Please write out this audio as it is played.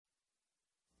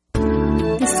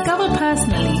Discover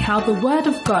personally how the Word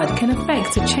of God can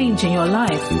affect a change in your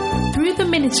life through the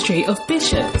ministry of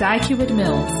Bishop Daikiwood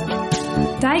Mills.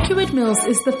 Daikiwood Mills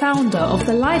is the founder of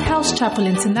the Lighthouse Chapel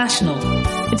International,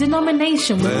 a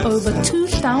denomination with over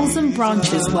 2,000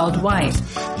 branches worldwide.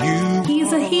 He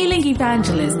is a healing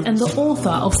evangelist and the author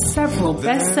of several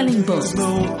best-selling books.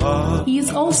 He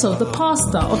is also the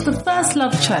pastor of the First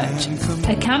Love Church,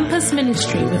 a campus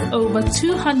ministry with over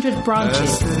 200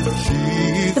 branches.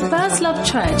 The First Love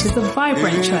Church is a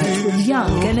vibrant church with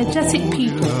young, energetic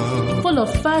people, full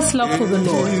of first love for the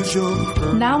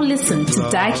Lord. Now listen to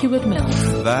Daikiwood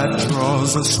Mills. That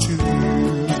draws us to.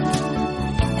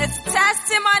 It's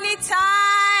testimony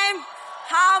time.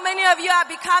 How many of you are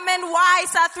becoming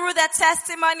wiser through the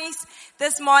testimonies?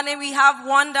 This morning we have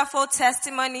wonderful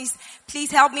testimonies.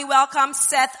 Please help me welcome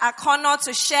Seth Akono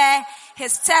to share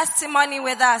his testimony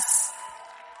with us.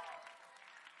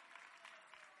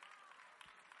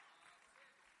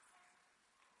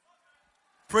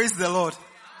 Praise the Lord.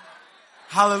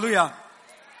 Hallelujah.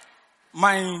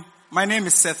 My name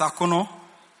is Seth Akono.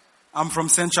 I'm from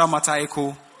Central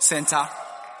Mataiko Center.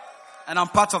 And I'm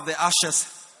part of the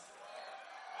Ashes.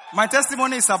 My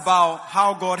testimony is about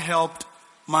how God helped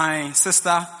my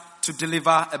sister to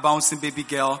deliver a bouncing baby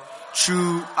girl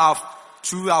through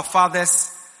our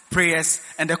father's prayers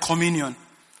and the communion.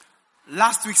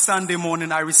 Last week Sunday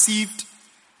morning, I received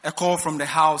a call from the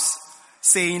house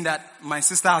saying that my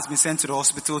sister has been sent to the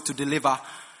hospital to deliver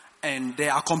and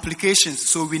there are complications,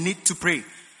 so we need to pray.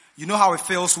 You know how it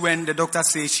feels when the doctor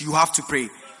says you have to pray.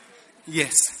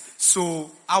 Yes.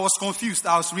 So I was confused.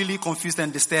 I was really confused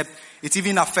and disturbed. It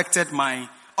even affected my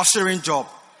ushering job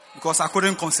because I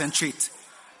couldn't concentrate.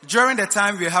 During the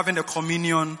time we were having the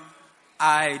communion,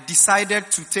 I decided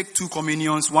to take 2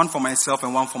 communions, one for myself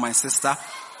and one for my sister.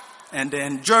 And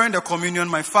then during the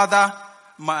communion,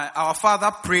 our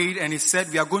father prayed and he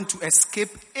said we are going to escape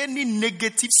any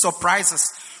negative surprises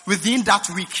within that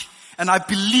week. And I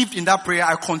believed in that prayer.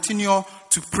 I continue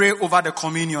to pray over the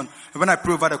communion. And when I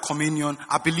pray over the communion,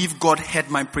 I believe God heard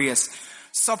my prayers.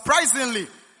 Surprisingly,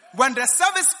 when the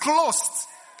service closed,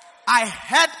 I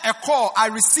had a call. I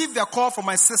received a call from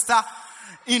my sister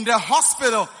in the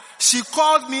hospital. She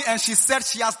called me and she said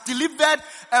she has delivered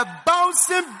a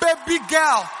bouncing baby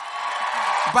girl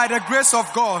by the grace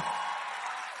of God.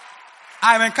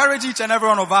 I encourage each and every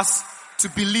one of us to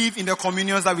believe in the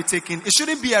communions that we take in. It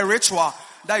shouldn't be a ritual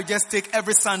that you just take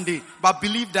every Sunday, but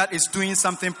believe that it's doing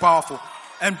something powerful.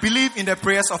 And believe in the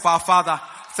prayers of our Father.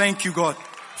 Thank you, God,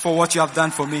 for what you have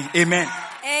done for me. Amen.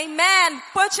 Amen.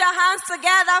 Put your hands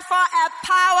together for a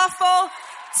powerful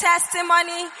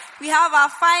testimony. We have our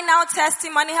final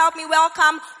testimony. Help me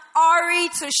welcome Ori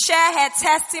to share her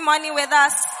testimony with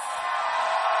us.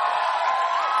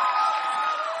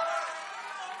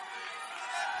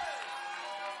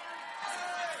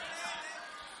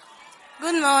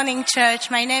 Good morning,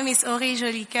 church. My name is Ori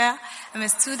Jolicoeur. I'm a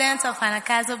student of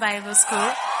Anakazo Bible School,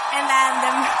 and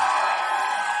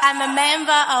I'm a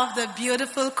member of the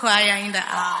beautiful choir in the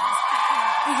house.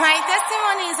 My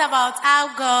testimony is about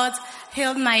how God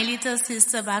healed my little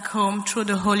sister back home through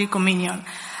the Holy Communion.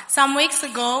 Some weeks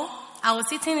ago, I was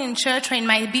sitting in church when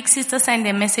my big sister sent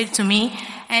a message to me,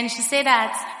 and she said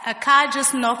that a car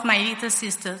just knocked my little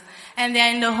sister, and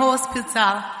they're in the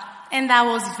hospital. And I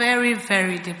was very,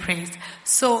 very depressed.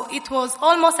 So it was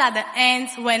almost at the end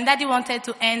when Daddy wanted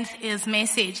to end his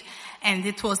message. And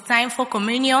it was time for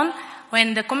communion.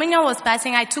 When the communion was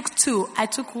passing, I took 2. I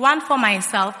took one for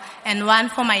myself and one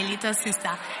for my little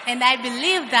sister. And I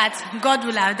believe that God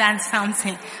will have done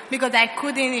something because I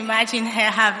couldn't imagine her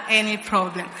have any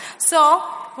problem. So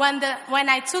when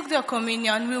I took the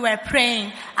communion, we were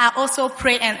praying. I also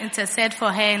prayed and intercede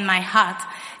for her in my heart.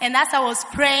 And as I was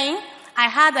praying, I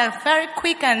had a very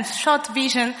quick and short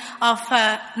vision of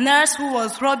a nurse who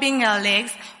was rubbing her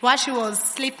legs while she was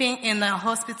sleeping in a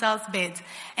hospital's bed.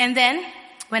 And then,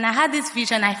 when I had this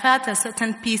vision, I felt a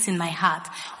certain peace in my heart.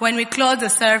 When we closed the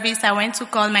service, I went to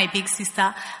call my big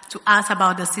sister to ask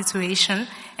about the situation.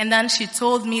 And then she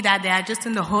told me that they are just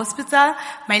in the hospital.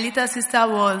 My little sister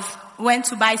went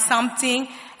to buy something,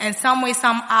 and some way,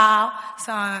 somehow,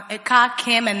 a car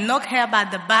came and knocked her by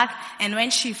the back. And when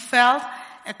she fell,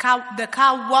 the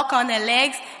car walked on her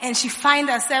legs and she found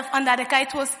herself under the car.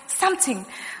 It was something.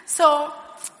 So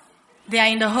they are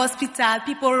in the hospital.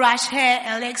 People rushed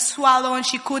her legs swollen.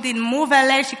 She couldn't move her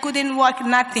legs. She couldn't walk,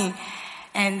 nothing.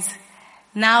 And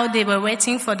now they were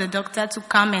waiting for the doctor to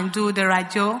come and do the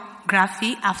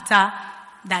radiography after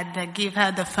that they gave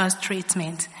her the first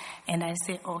treatment. And I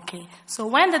said, okay. So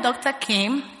when the doctor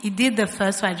came, he did the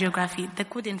first radiography. They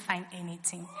couldn't find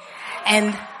anything.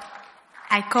 And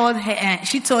I called her and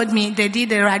she told me they did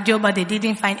the radio but they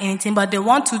didn't find anything, but they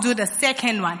want to do the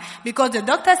second one because the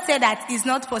doctor said that it's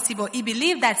not possible. He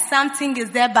believed that something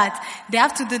is there, but they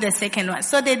have to do the second one.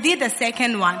 So they did the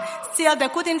second one. Still, they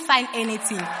couldn't find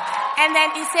anything. And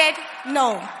then he said,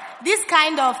 no, this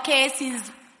kind of case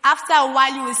is after a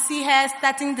while you will see her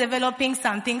starting developing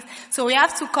some things. So we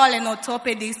have to call an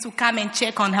orthopedist to come and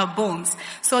check on her bones.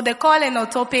 So they called an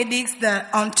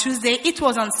orthopedist on Tuesday. It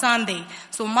was on Sunday.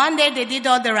 So Monday they did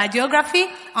all the radiography.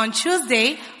 On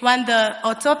Tuesday, when the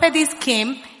orthopedist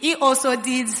came, he also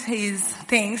did his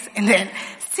things. And then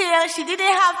still she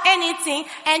didn't have anything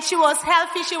and she was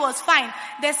healthy, she was fine.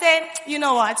 They said, you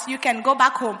know what, you can go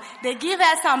back home. They give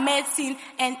her some medicine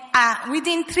and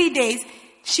within 3 days,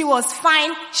 she was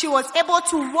fine. She was able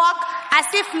to walk as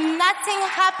if nothing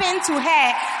happened to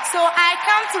her. So I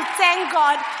come to thank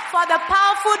God for the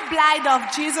powerful blood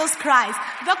of Jesus Christ.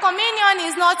 The communion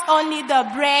is not only the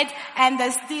bread and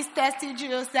these tasty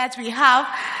juice that we have,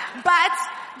 but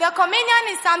the communion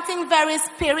is something very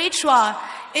spiritual.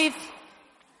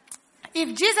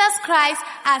 If Jesus Christ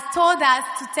has told us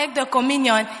to take the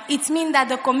communion, it means that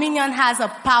the communion has a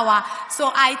power. So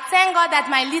I thank God that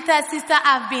my little sister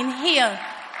have been healed.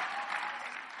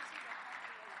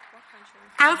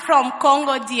 I'm from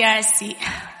Congo, DRC,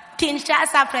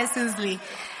 Kinshasa precisely.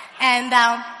 And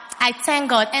I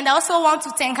thank God. And I also want to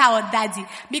thank our daddy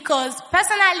because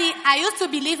personally, I used to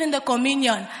believe in the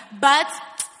communion, but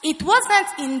it wasn't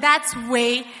in that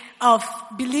way of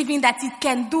believing that it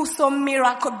can do some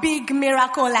miracle, big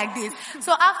miracle like this.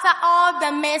 So after all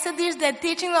the messages, the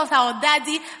teachings of our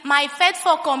daddy, my faith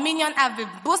for communion have been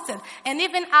boosted. And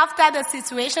even after the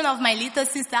situation of my little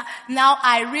sister, now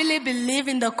I really believe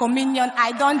in the communion.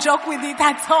 I don't joke with it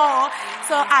at all.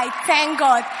 So I thank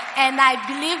God. And I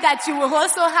believe that you will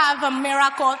also have a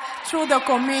miracle through the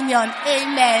communion.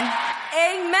 Amen.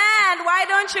 Amen. Why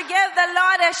don't you give the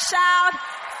Lord a shout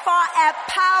for a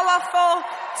powerful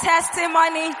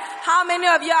testimony? How many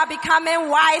of you are becoming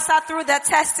wiser through the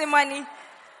testimony?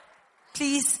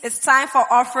 Please, it's time for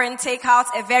offering. Take out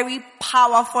a very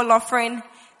powerful offering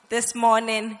this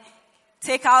morning.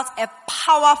 Take out a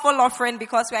powerful offering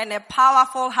because we're in a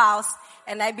powerful house.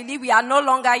 And I believe we are no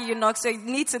longer eunuchs, so you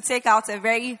need to take out a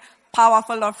very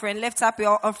powerful offering. Lift up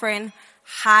your offering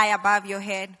high above your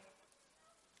head.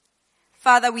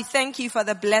 Father, we thank you for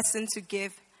the blessing to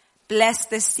give. Bless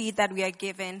the seed that we are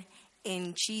given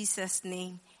in Jesus'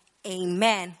 name.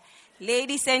 Amen.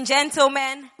 Ladies and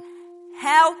gentlemen,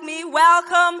 help me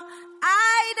welcome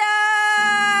Ida.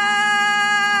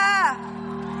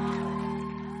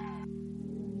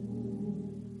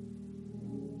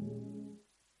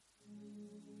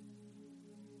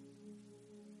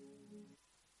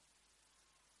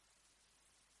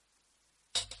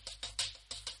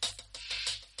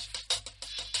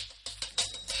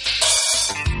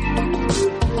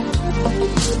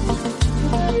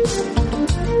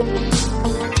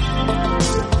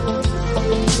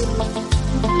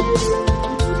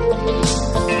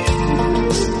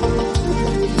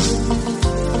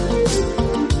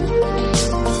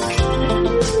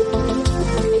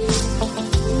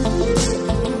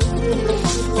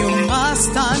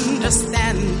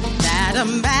 Understand that a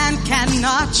man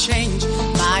cannot change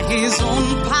by his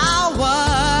own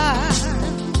power.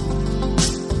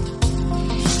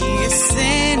 He is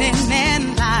sinning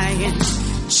and lying,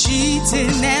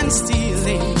 cheating and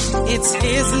stealing. It's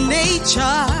his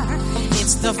nature,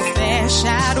 it's the flesh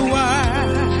at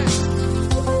work.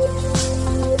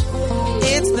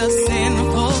 It's the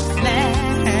sinful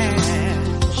flesh.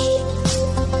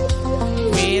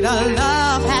 Greater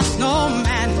love hath no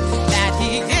man,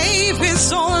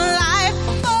 his own life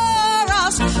for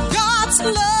us. God's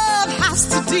love has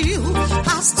to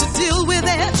deal with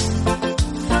it.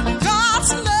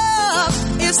 God's love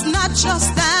is not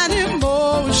just an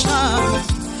emotion.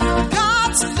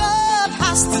 God's love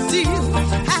has to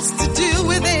deal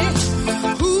with it.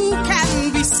 Who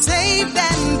can be saved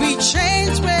and be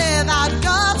changed without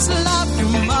God's love? You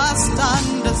must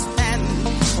understand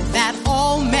that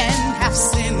all men have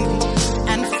sinned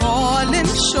and fallen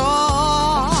short.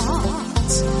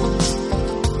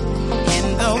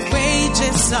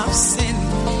 Of sin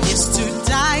is to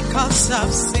die cause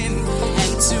of sin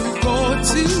and to go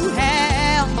to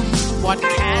hell. What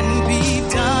can be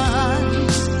done?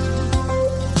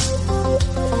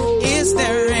 Is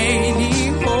there any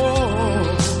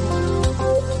hope?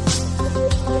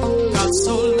 God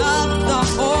so loved the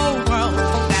whole world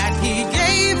that he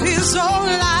gave his own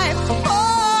life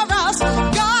for us.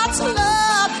 God's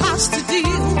love has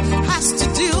to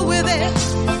deal with it.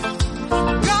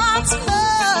 God's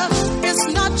love, it's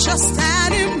not just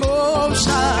an emotion.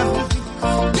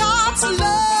 God's love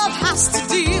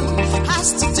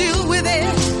has to deal with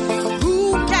it.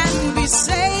 Who can be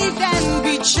saved and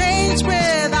be changed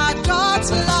without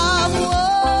God's love?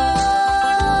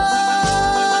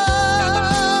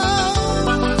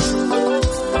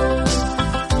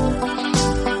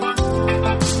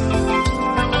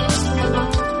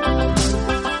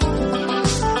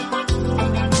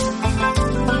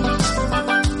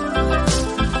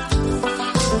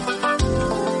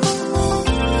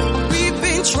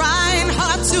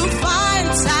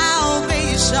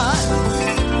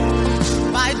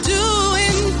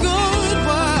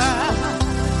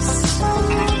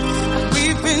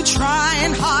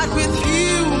 Trying hard with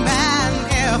human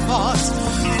efforts.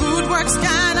 Good works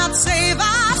cannot save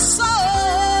our soul.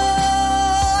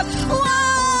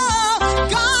 Whoa,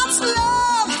 God's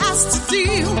love has to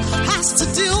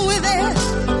deal with it.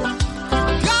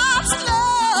 God's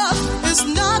love is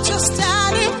not just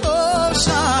an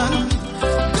emotion.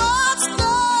 God's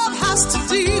love has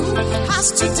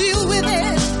to deal with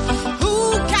it. Who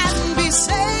can be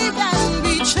saved and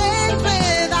be changed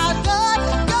without God?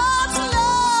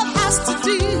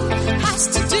 Has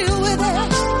to deal with it.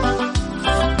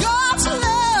 God's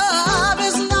love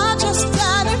is not just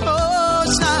an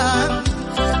emotion.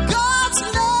 God's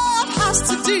love has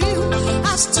to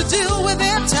deal with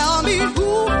it. Tell me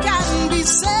who can be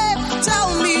saved. Tell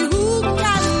me who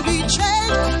can be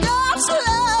changed. God's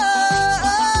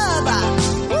love.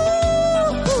 Ooh,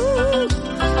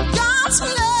 God's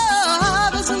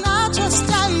love is not just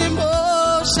an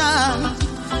emotion.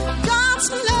 God's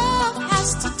love has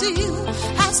to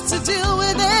deal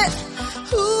with it.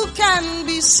 Who can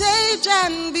be saved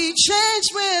and be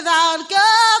changed without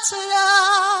God's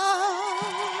love?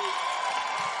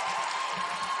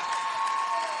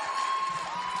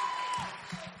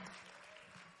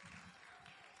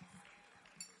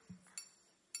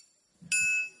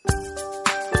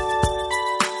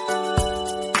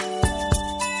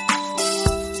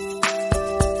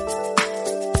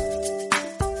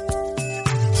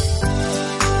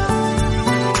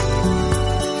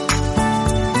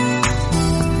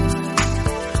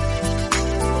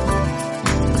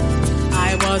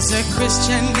 Was a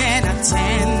Christian and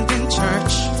attending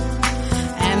church,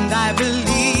 and I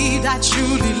believed I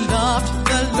truly loved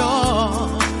the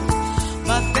Lord.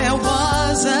 But there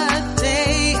was a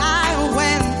day I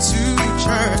went to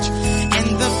church, and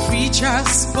the preacher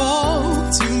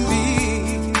spoke to me.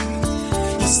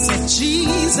 He said,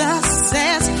 Jesus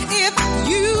says, if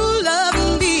you love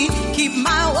me, keep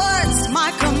my words,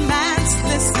 my commands,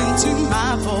 listen to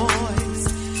my voice.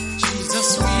 Jesus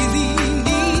really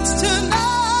needs to know.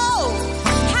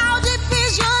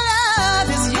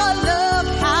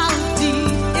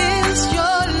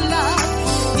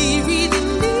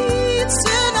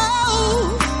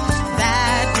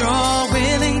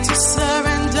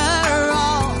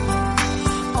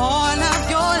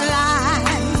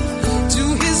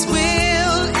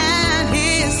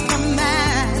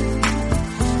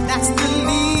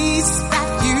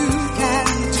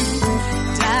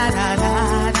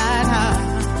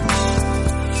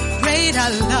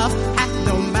 Love hath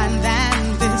no man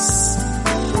than this,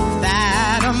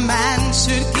 that a man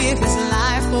should give his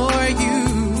life for you.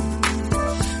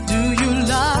 Do you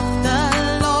love the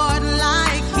Lord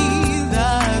like he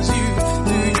loves you?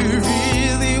 Do you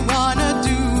really want to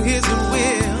do his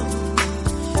will?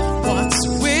 What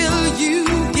will you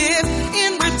give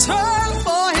in return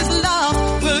for his love?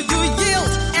 Will you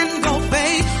yield and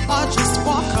obey or just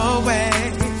walk away?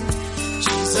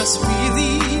 Jesus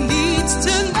really needs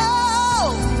to know.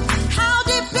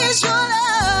 Is your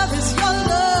love, is your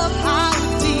love, how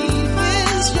deep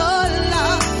is your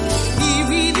love? He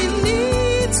really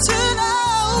needs to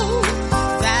know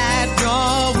that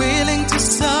you're willing to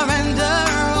surrender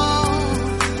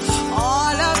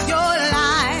all of your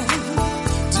life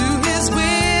to his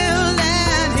will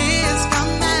and his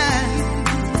command.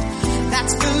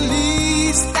 That's the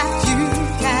least that you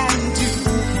can do.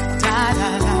 Da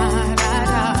da da da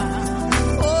da.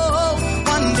 Oh,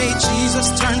 one day Jesus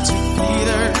turned to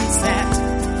Peter and said,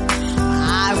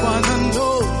 I want to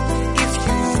know if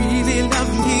you really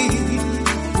love me.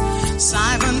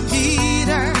 Simon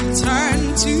Peter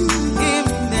turned to him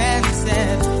and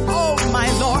said, oh my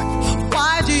Lord,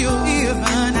 why do you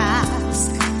even ask?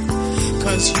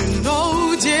 'Cause you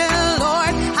know, dear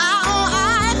Lord, how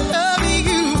I love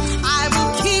you. I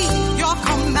will keep your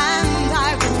command,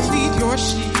 I will feed your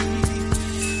sheep.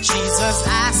 Jesus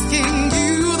asking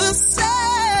you the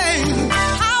same.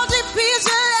 How deep is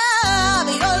your love?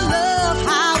 Your love,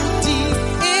 how deep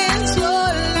is your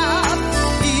love?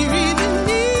 He really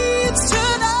needs to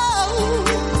know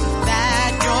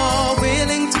that you're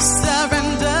willing to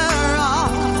surrender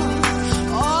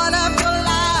all of your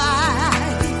life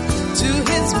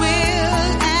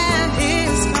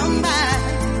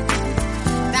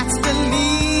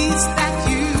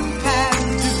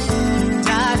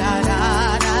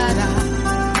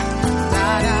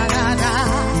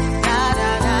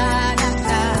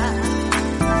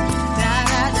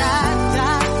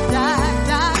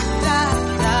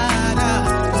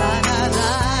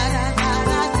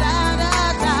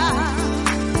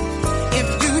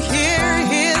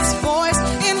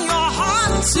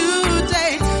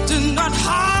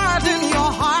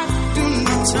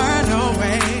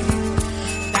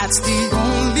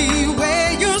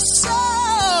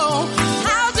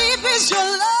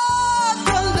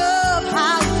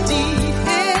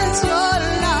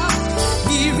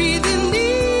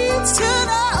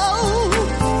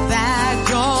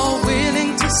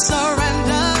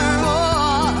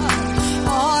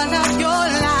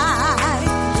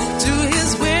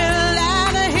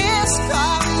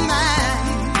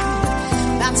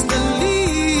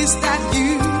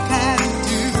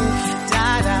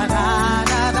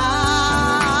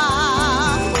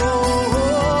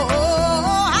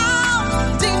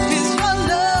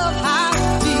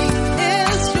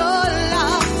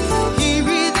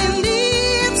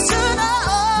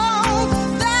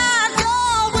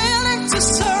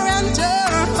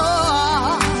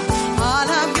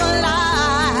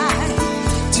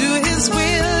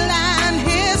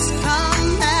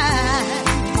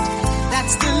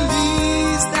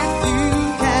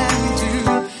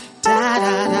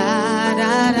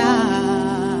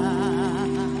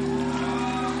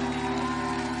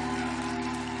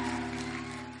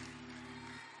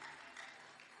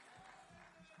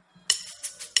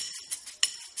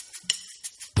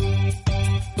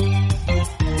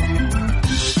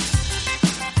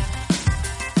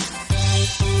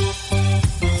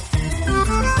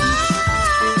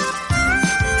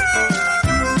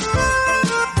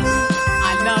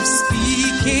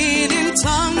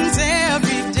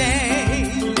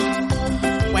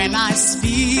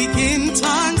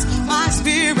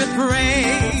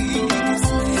praise.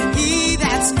 He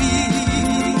that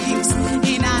speaks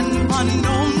in an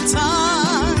unknown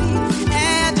tongue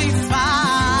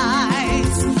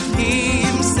edifies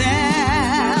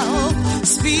himself.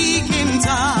 Speak in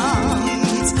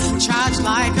tongues, charged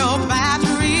like a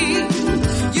battery.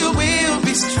 You will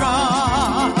be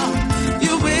strong.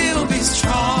 You will be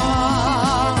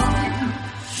strong.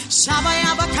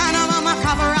 Shabayaba kana mama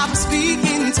cover up, speak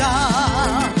in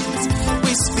tongues.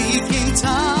 We speak in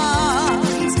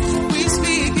tongues. We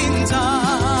speak in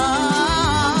tongues.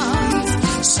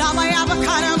 Shabayaba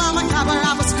kana mama cover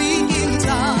up, speak in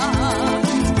tongues.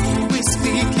 We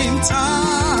speak in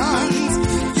tongues.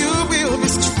 You will be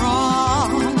strong.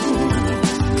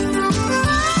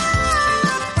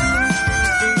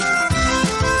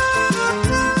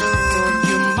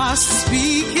 You must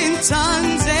speak in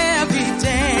tongues every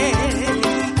day.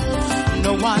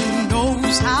 No one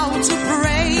knows how to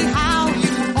pray how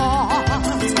you ought.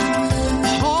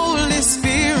 Holy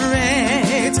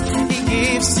Spirit, He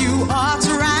gives you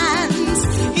utterance.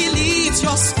 He leads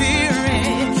your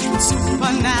spirit in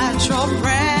supernatural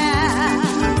prayer.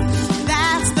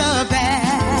 That's the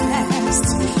best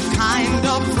kind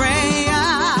of prayer.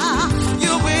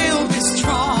 You will be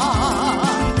strong.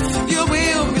 You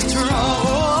will be strong.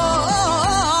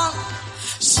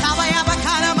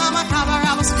 Shabayabakana mama cover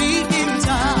up, speak in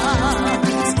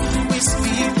tongues. We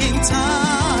speak in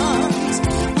tongues.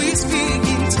 We speak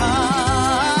in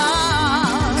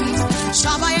tongues.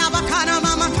 Shabayabakana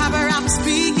mama cover up,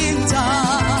 speak in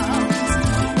tongues.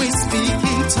 We speak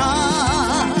in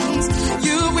tongues.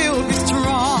 You will be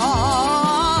strong.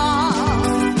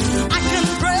 I can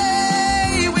pray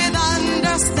with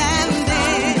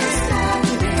understanding.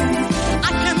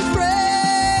 I can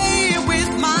pray with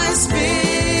my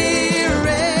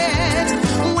spirit.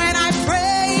 When I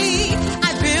pray, I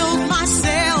build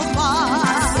myself up.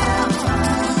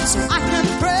 So I can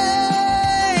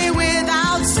pray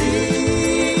without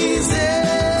ceasing.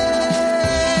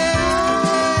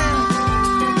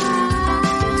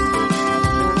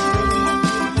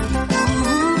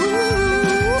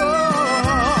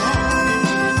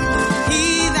 He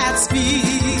that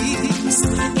speaks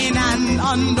in an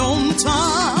unknown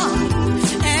tongue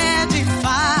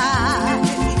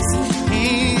edifies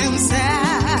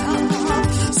himself.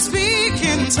 Speak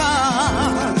in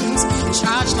tongues,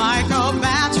 charged like a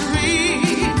battery.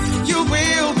 You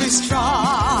will be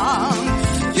strong.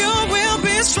 You will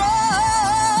be strong.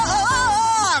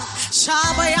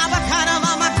 Shabayabakana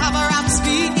mama cover up,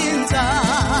 speak in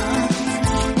tongues.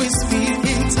 We speak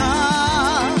in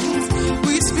tongues.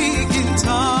 We speak in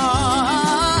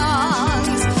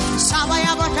tongues.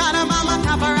 Shabayabakana mama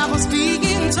cover up, speak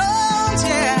in tongues.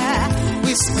 Yeah,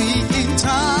 we speak in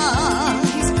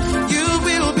tongues. You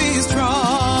will be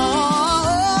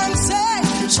strong. Say,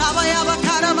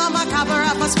 Shabayabakana mama cover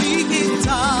up, speak in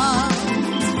tongues.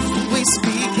 We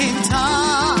speak in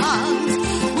tongues.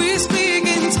 We speak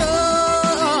in tongues.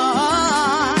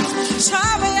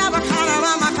 Shabayabakana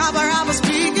mama cover up,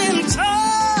 speak in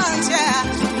tongues. Yeah,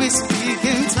 we speak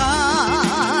in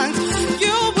tongues.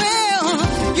 You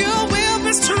will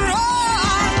be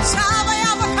strong.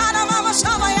 Shabayabakana mama,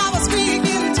 shabayaba, speak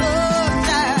in tongues.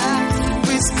 Yeah,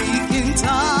 we speak in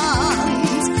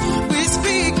tongues. We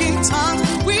speak in tongues.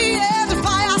 We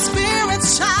edify our spirits.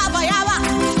 Shabayaba,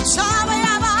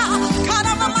 shabayaba,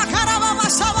 kana mama,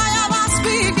 shabayaba,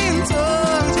 speak in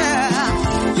tongues.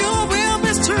 Yeah, you will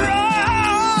be strong.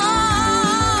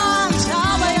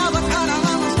 Shabayaba, kana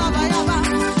mama, shabayaba,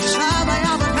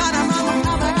 shabayaba, kana mama,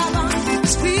 shabayaba,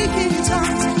 speak in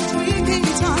tongues, speak in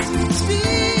tongues,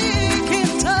 speak in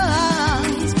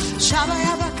tongues.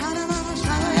 Shabayaba, kana mama,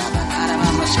 shabayaba, kana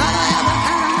mama, shabayaba,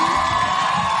 kana.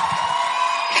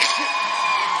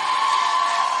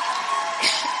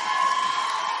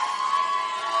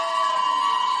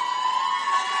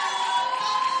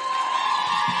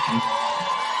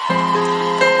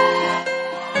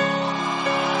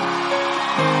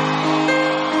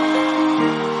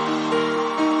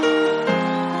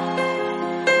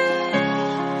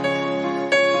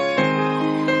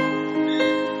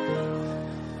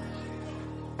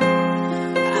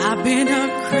 I've been a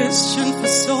Christian for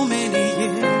so many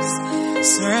years,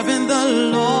 serving the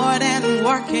Lord and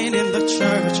working in the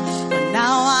church. But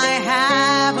now I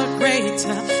have a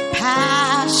greater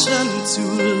passion to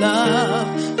love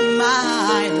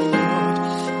my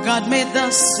Lord. God made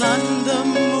the sun, the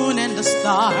moon, and the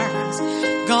stars.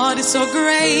 God is so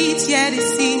great, yet He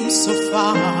seems so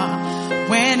far.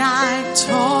 When I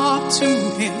talk to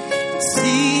Him, it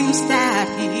seems that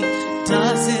He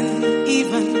doesn't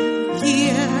even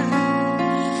hear.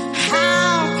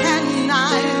 How can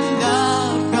I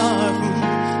love God whom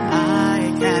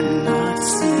I can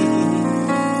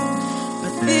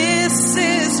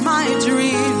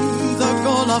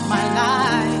of my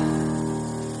life.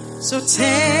 So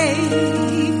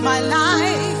take my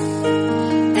life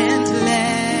and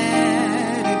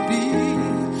let it be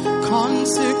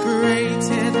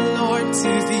consecrated, Lord,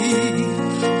 to thee.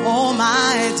 All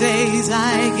my days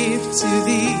I give to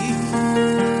thee.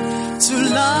 To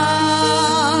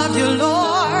love you,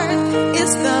 Lord,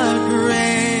 is the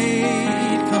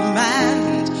great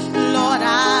command. Lord,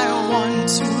 I want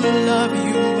to love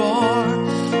you more,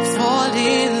 fall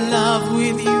in love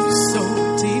with you so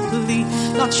deeply.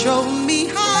 Lord, show me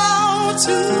how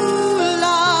to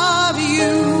love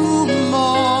you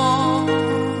more.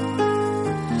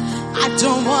 I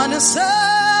don't want to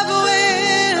serve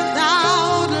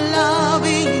without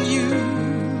loving you.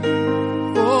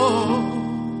 Oh.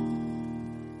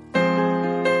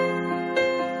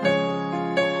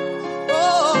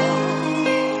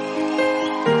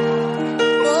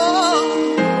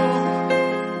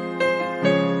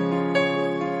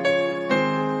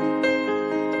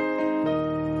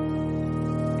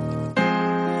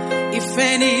 If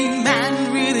any man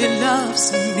really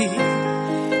loves me,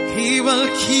 he will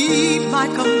keep my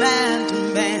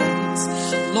commandments.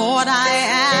 Lord, I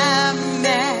am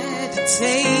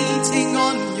meditating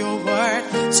on your word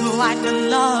so I can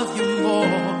love you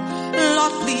more.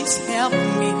 Lord, please help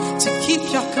me to keep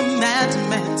your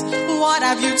commandments. What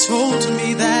have you told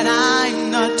me that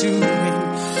I'm not doing?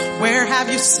 Where have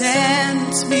you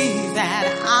sent me that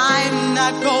I'm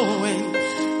not going?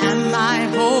 Am I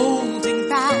holding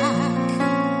back?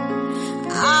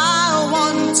 I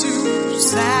want to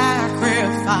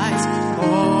sacrifice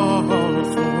all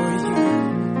for you,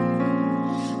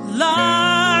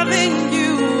 loving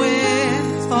you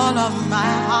with all of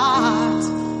my heart.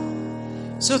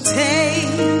 So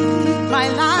take my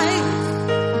life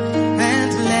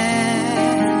and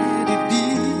let it be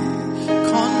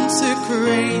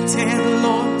consecrated,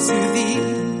 Lord, to thee.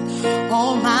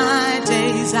 All my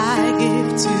days I give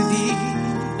to thee.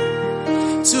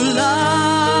 To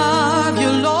love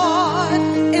you, Lord,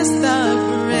 is the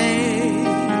great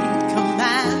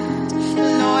command.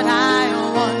 Lord, I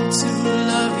want to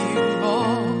love you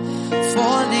more,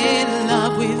 fall in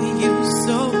love with you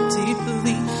so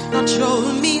deeply. Lord, show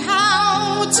me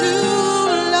how to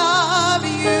love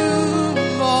you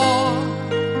more.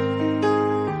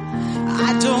 I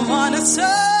don't want to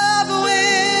serve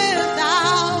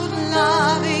without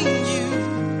loving you.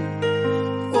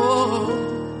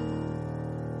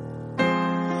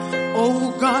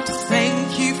 Oh God,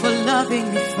 thank you for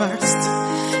loving me first,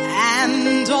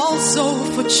 and also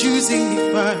for choosing me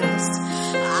first.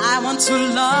 I want to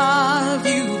love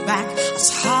you back as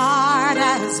hard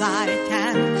as I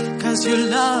can, 'cause you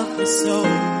love me so.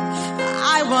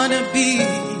 I want to be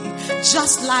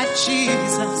just like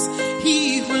Jesus,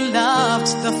 he who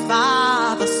loved the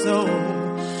Father so.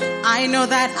 I know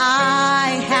that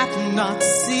I have not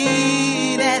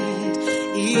seen and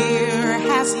ear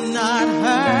has not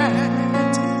heard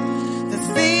the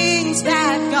things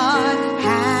that God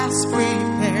has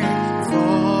prepared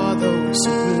for those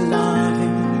who love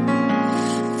him.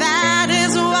 That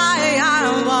is why I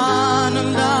want to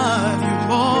love you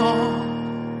more.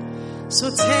 So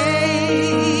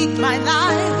take my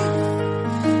life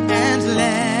and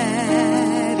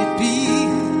let it be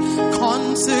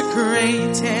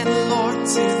consecrated, Lord,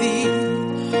 to thee.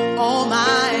 All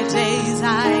my days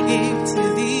I give to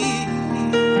thee.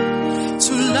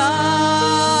 To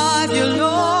love you,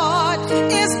 Lord,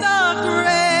 is the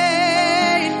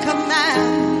great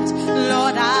command.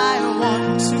 Lord, I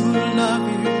want to love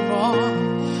you more,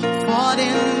 fall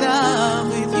in love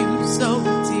with you so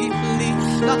deeply.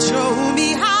 Lord, show me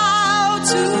how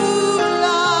to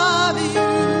love you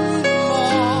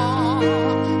more.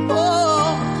 Oh,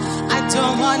 I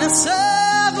don't want to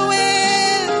serve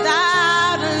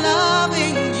without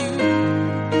loving you.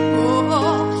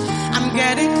 Oh, I'm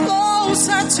getting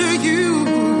closer to you,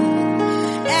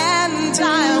 and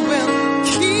I will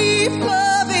keep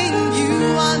loving you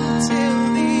until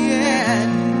the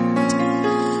end.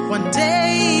 One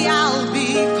day I'll be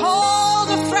called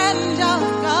a friend of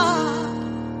God.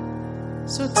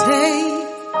 So take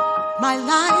my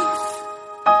life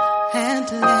and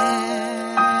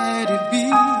let it be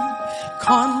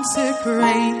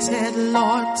consecrated,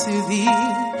 Lord, to thee.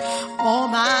 All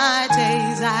my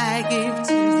days I give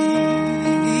to thee.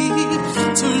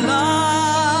 To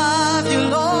love you,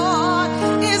 Lord,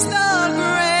 is the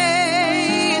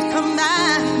great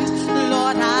command.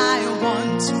 Lord, I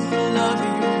want to love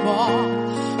you more,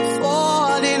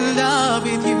 fall in love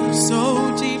with you so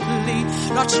deeply.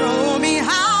 Lord, show me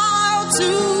how to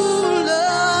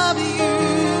love you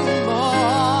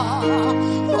more.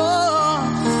 Oh,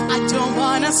 I don't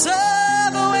want to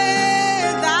serve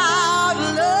without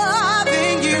love.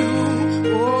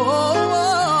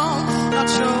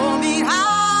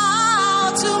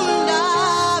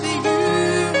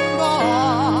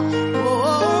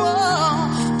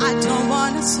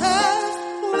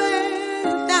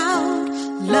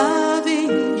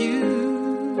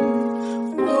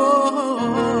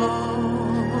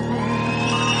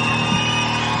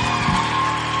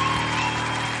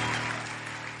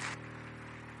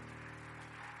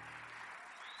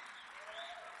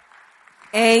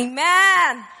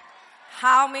 Amen.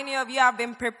 How many of you have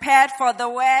been prepared for the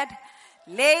word?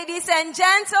 Ladies and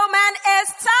gentlemen,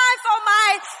 it's time for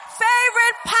my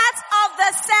favorite part of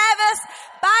the service.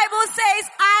 Bible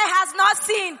says, eye has not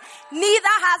seen,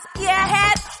 neither has ear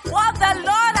heard what the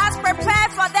Lord has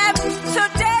prepared for them.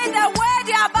 Today, the word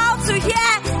you're about to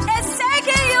hear is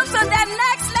taking you to the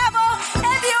next level.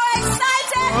 If you're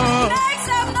excited, make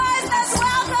some noise. Let's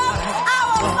welcome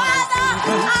our Father,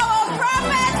 our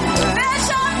prophet,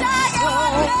 Bishop Dag.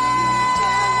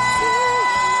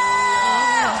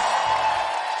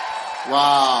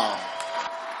 Wow.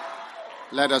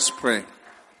 Let us pray.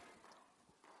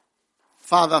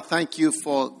 Father, thank you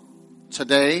for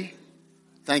today.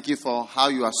 Thank you for how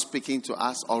you are speaking to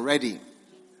us already.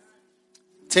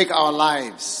 Take our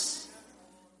lives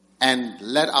and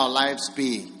let our lives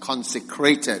be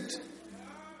consecrated,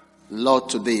 Lord,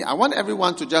 to thee. I want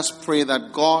everyone to just pray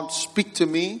that God speak to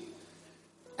me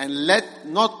and let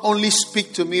not only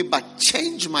speak to me but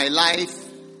change my life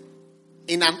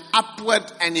in an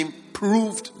upward and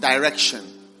improved direction.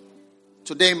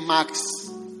 Today marks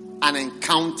an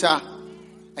encounter,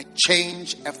 a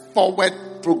change, a forward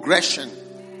progression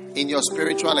in your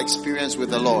spiritual experience with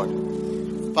the Lord.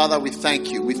 Father, we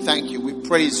thank you. We thank you. We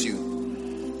praise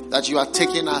you that you are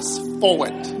taking us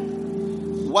forward.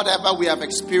 Whatever we have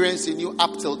experienced in you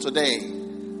up till today,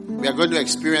 we are going to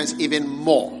experience even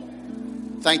more.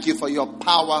 Thank you for your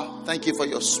power. Thank you for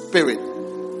your spirit.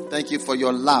 Thank you for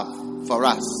your love for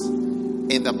us.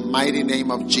 In the mighty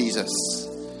name of Jesus,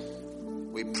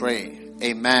 we pray.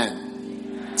 Amen.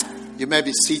 You may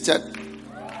be seated.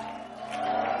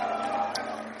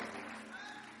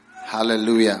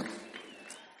 Hallelujah.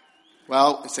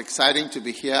 Well, it's exciting to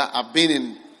be here. I've been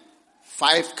in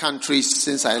 5 countries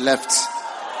since I left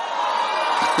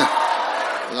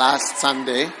last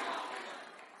Sunday.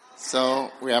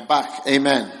 So we are back.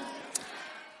 Amen.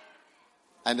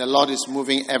 And the Lord is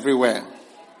moving everywhere.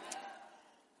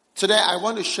 Today I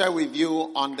want to share with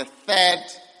you on the third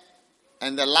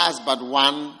and the last but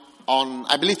one on,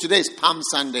 I believe today is Palm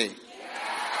Sunday.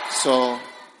 So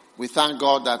we thank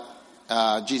God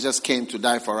that Jesus came to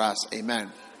die for us.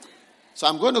 Amen. So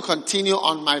I'm going to continue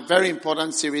on my very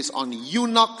important series on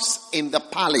eunuchs in the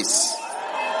palace.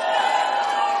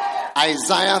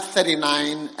 Isaiah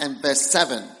 39 and verse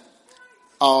 7.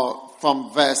 Or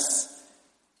from verse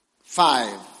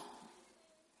 5.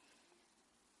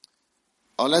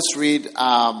 Or let's read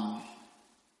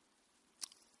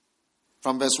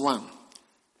from verse 1.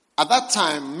 At that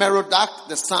time, Merodach,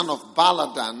 the son of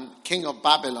Baladan, king of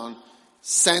Babylon,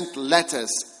 sent letters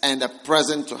and a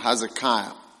present to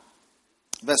Hezekiah.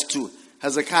 Verse 2.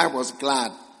 Hezekiah was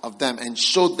glad of them and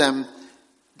showed them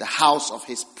the house of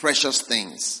his precious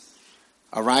things.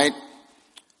 Alright?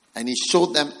 And he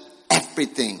showed them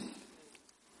everything.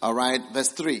 Alright? Verse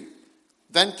 3.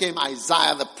 Then came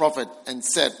Isaiah the prophet and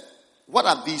said, what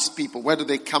are these people? Where do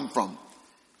they come from?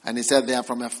 And he said, they are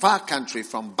from a far country,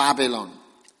 from Babylon.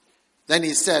 Then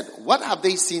he said, what have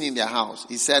they seen in their house?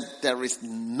 He said, there is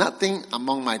nothing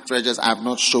among my treasures I have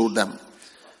not showed them.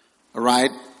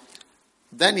 Alright?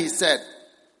 Then he said,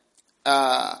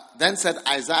 then said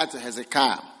Isaiah to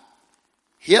Hezekiah,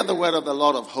 hear the word of the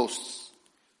Lord of hosts.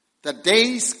 The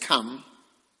days come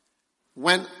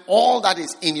when all that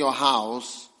is in your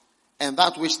house and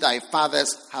that which thy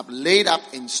fathers have laid up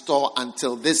in store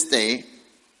until this day,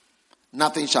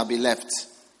 nothing shall be left,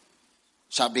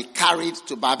 shall be carried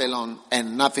to Babylon,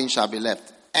 and nothing shall be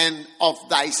left. And of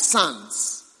thy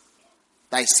sons,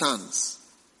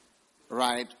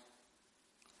 right,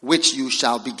 which you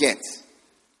shall beget,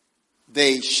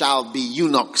 they shall be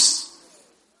eunuchs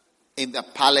in the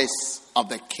palace of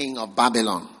the king of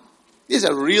Babylon. This is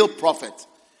a real prophet.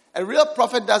 A real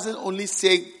prophet doesn't only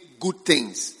say good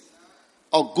things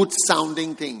or good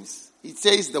sounding things. He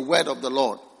says the word of the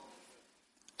Lord.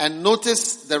 And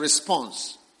notice the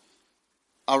response.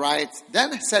 Alright.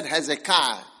 Then said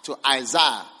Hezekiah to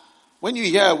Isaiah, when you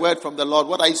hear a word from the Lord,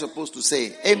 what are you supposed to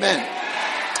say? Amen.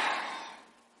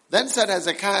 Then said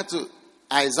Hezekiah to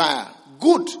Isaiah,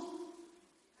 good.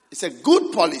 It's a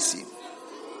good policy.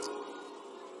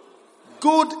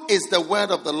 Good is the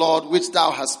word of the Lord which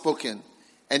thou hast spoken.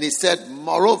 And he said,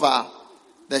 moreover,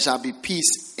 there shall be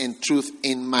peace and truth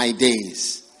in my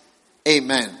days.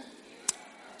 Amen.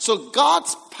 So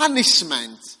God's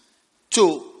punishment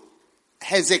to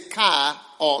Hezekiah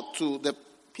or to the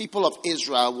people of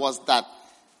Israel was that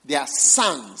their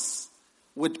sons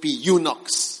would be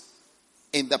eunuchs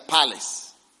in the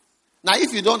palace. Now,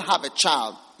 if you don't have a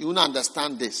child, you won't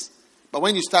understand this. But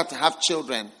when you start to have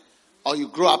children or you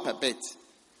grow up a bit,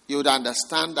 you would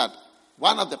understand that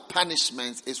one of the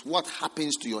punishments is what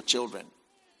happens to your children.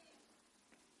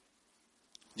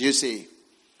 Do you see?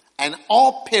 And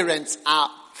all parents are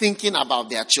thinking about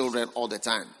their children all the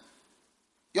time.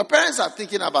 Your parents are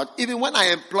thinking about, even when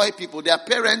I employ people, their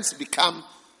parents become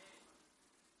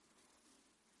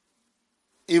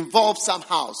involved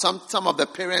somehow. Some of the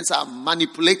parents are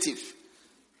manipulative.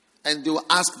 And they will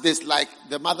ask this, like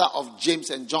the mother of James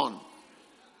and John.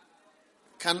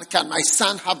 Can my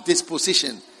son have this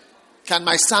position? Can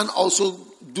my son also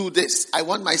do this? I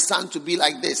want my son to be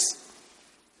like this.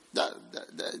 That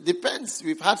depends.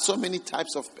 We've had so many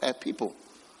types of people.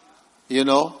 You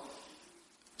know.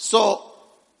 So,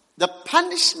 the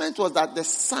punishment was that the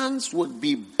sons would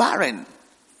be barren.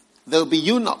 They'll be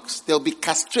eunuchs. They'll be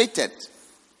castrated.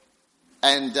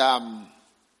 And how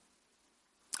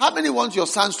many want your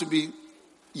sons to be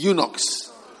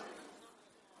eunuchs?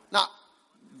 Now,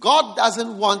 God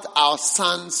doesn't want our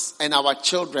sons and our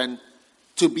children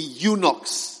to be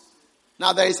eunuchs.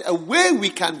 Now, there is a way we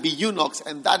can be eunuchs,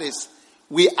 and that is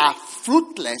we are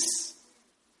fruitless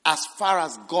as far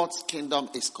as God's kingdom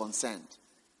is concerned.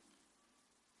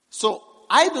 So,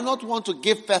 I do not want to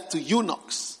give birth to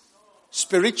eunuchs,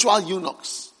 spiritual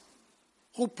eunuchs,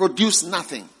 who produce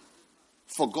nothing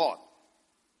for God.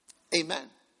 Amen.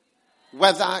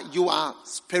 Whether you are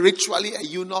spiritually a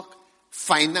eunuch,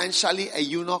 financially a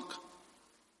eunuch,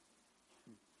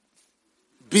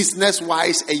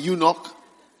 business-wise a eunuch,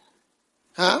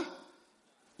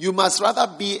 you must rather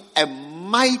be a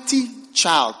mighty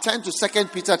child. Turn to 2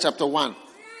 Peter chapter 1.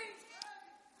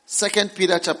 2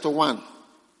 Peter chapter 1.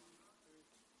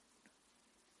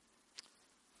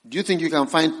 Do you think you can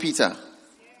find Peter?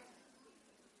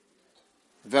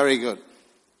 Very good.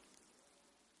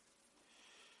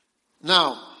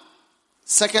 Now,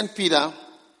 2 Peter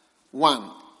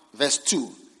 1, verse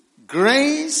 2.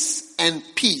 Grace and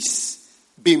peace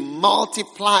be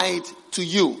multiplied to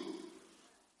you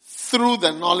through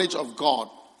the knowledge of God.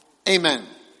 Amen.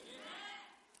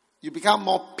 You become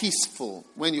more peaceful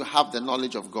when you have the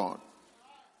knowledge of God.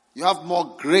 You have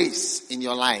more grace in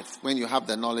your life when you have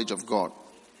the knowledge of God.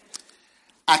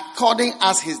 According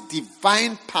as his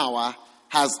divine power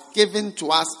has given to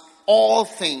us all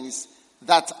things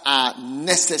that are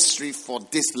necessary for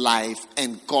this life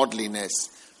and godliness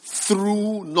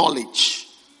through knowledge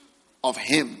of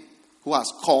him who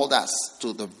has called us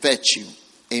to the virtue.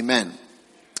 Amen.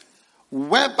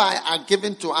 Whereby are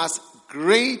given to us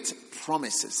great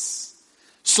promises,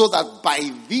 so that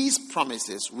by these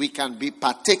promises we can be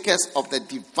partakers of the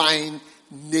divine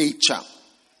nature.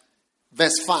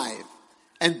 Verse 5.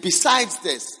 And besides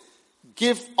this,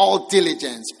 give all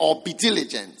diligence, or be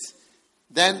diligent.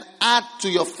 Then add to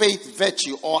your faith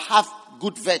virtue, or have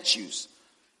good virtues.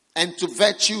 And to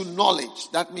virtue knowledge.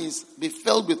 That means be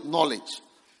filled with knowledge.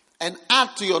 And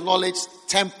add to your knowledge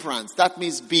temperance. That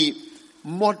means be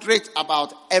moderate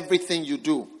about everything you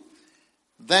do.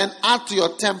 Then add to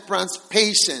your temperance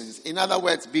patience. In other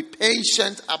words, be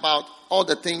patient about all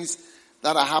the things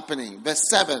that are happening. Verse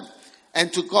 7.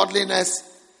 And to godliness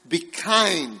be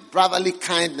kind, brotherly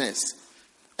kindness.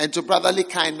 And to brotherly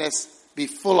kindness be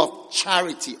full of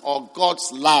charity, or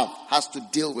God's love has to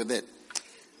deal with it.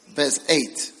 Verse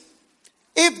 8.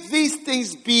 If these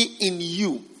things be in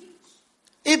you,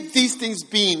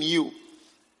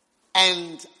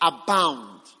 and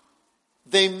abound,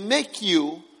 they make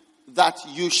you that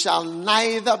you shall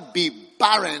neither be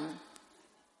barren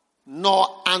nor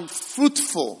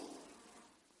unfruitful.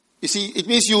 You see, it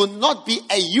means you will not be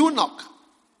a eunuch.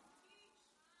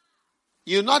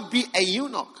 You will not be a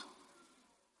eunuch.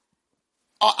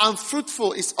 Or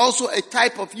unfruitful is also a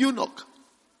type of eunuch.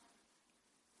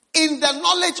 In the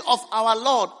knowledge of our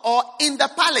Lord, or in the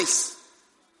palace.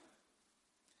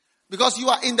 Because you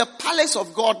are in the palace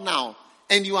of God now,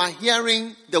 and you are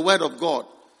hearing the word of God.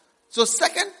 So 2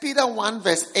 Peter 1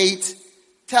 verse 8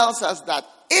 tells us that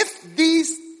if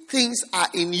these things are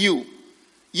in you,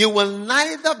 you will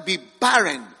neither be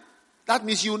barren. That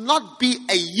means you will not be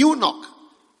a eunuch.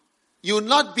 You will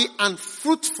not be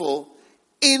unfruitful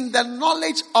in the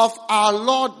knowledge of our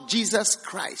Lord Jesus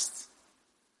Christ.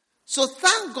 So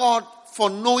thank God for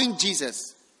knowing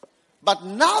Jesus. But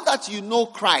now that you know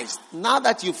Christ, now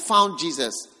that you found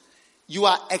Jesus, you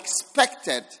are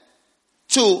expected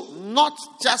to not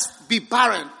just be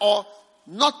barren or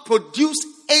not produce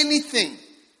anything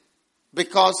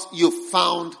because you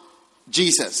found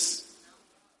Jesus.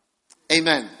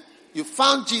 Amen. You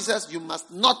found Jesus, you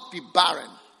must not be barren.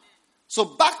 So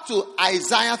back to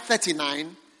Isaiah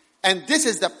 39, and this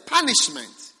is the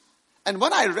punishment. And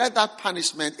when I read that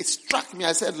punishment, it struck me.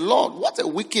 I said, Lord, what a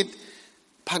wicked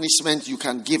punishment you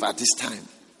can give at this time.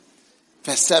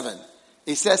 Verse 7,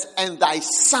 it says, and thy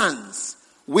sons,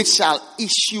 which shall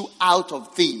issue out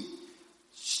of thee,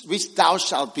 which thou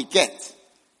shalt beget,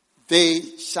 they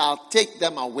shall take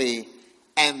them away,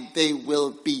 and they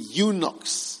will be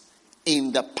eunuchs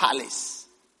in the palace.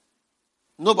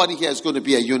 Nobody here is going to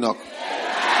be a eunuch.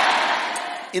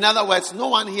 In other words, no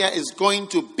one here is going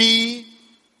to be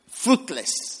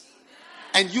fruitless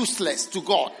and useless to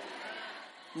God.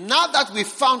 Now that we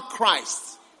found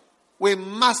Christ, we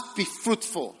must be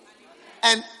fruitful.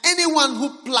 And anyone who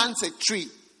plants a tree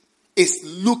is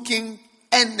looking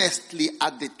earnestly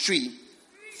at the tree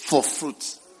for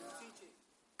fruit.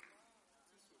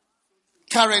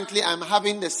 Currently, I'm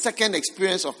having the second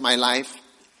experience of my life.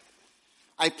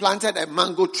 I planted a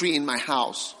mango tree in my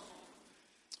house.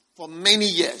 For many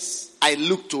years, I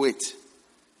looked to it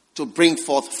to bring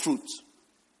forth fruit.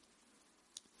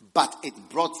 But it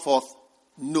brought forth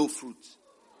no fruit.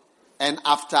 And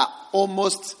after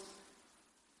almost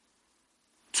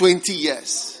 20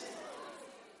 years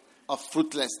of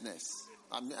fruitlessness,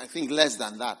 I think less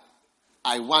than that,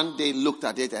 I one day looked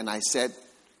at it and I said,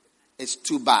 it's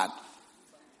too bad.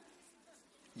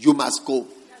 You must go.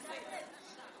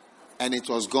 And it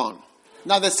was gone.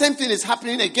 Now the same thing is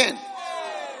happening again.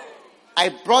 I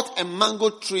brought a mango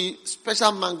tree,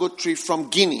 special mango tree from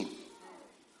Guinea.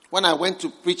 When I went to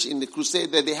preach in the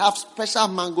crusade there, they have special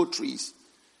mango trees.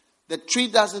 The tree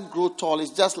doesn't grow tall,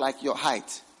 it's just like your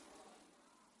height.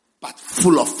 But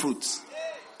full of fruits.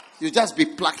 You just be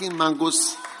plucking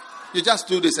mangoes. You just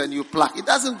do this and you pluck. It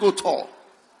doesn't grow tall.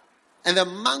 And the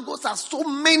mangoes are so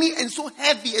many and so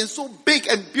heavy and so big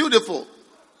and beautiful.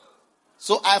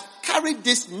 So I've carried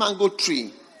this mango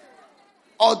tree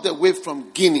all the way from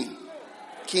Guinea,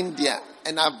 Kindia,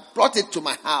 and I've brought it to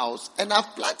my house and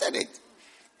I've planted it.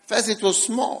 First it was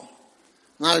small.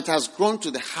 Now it has grown to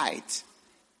the height.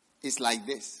 It's like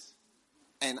this.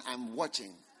 And I'm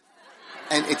watching.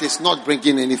 And it is not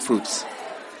bringing any fruits.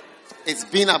 It's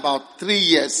been about 3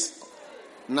 years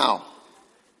now.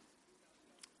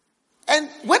 And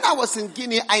when I was in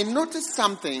Guinea, I noticed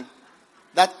something,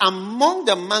 that among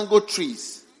the mango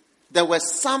trees, there were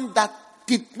some that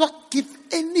did not give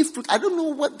any fruit. I don't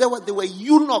know what they were. They were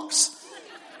eunuchs.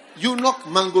 Eunuch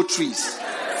mango trees.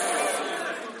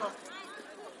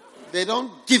 They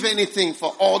don't give anything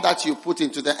for all that you put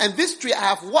into them. And this tree, I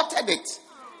have watered it,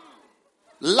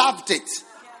 loved it,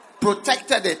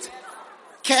 protected it,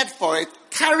 cared for it,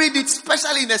 carried it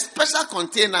specially in a special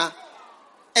container,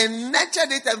 and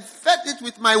nurtured it and fed it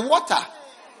with my water.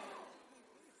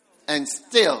 And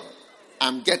still,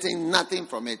 I'm getting nothing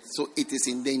from it. So it is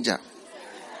in danger.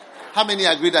 How many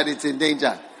agree that it's in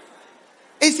danger?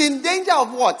 It's in danger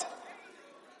of what?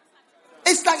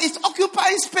 It's like it's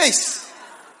occupying space.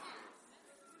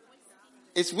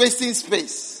 It's wasting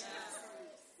space.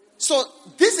 So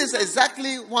this is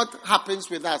exactly what happens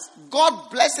with us. God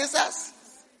blesses us,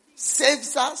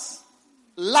 saves us,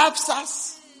 loves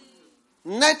us,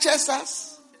 nurtures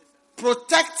us,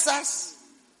 protects us,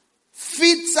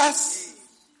 feeds us,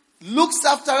 looks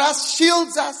after us,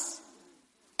 shields us,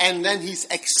 and then he's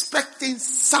expecting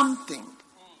something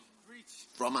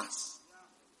from us.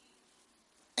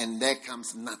 And there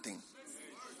comes nothing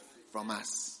from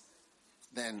us.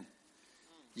 Then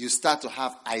you start to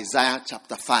have Isaiah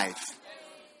chapter 5.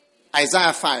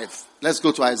 Isaiah 5. Let's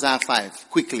go to Isaiah 5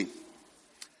 quickly.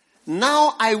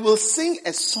 Now I will sing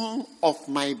a song of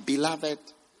my beloved,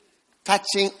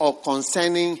 touching or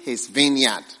concerning his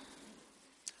vineyard.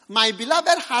 My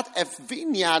beloved had a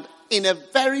vineyard in a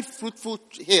very fruitful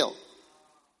hill.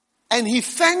 And he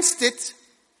fenced it,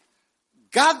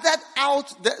 gathered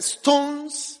out the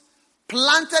stones,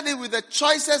 planted it with the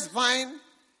choicest vine,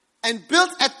 and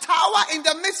built a tower in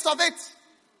the midst of it.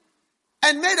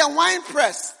 And made a wine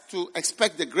press to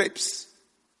expect the grapes.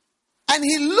 And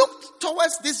he looked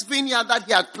towards this vineyard that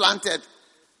he had planted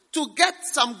to get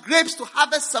some grapes, to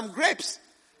harvest some grapes.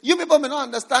 You people may not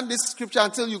understand this scripture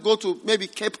until you go to maybe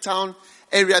Cape Town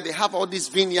area. They have all these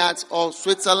vineyards, or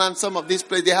Switzerland, some of these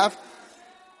places, they have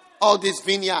all these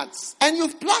vineyards. And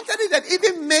you've planted it and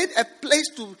even made a place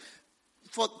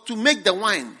to make the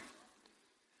wine.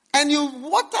 And you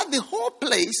water the whole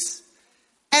place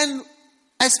and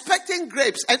expecting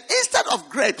grapes. And instead of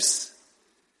grapes,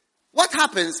 what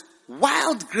happens?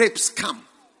 Wild grapes come.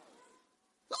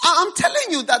 I'm telling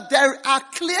you that there are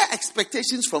clear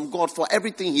expectations from God for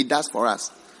everything he does for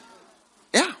us.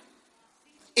 Yeah.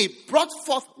 It brought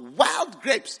forth wild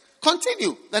grapes.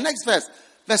 Continue. The next verse.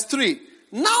 Verse 3.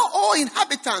 Now, all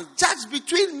inhabitants, judge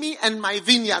between me and my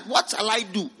vineyard. What shall I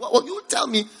do? Well, you tell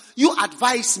me. You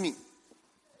advise me.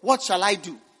 What shall I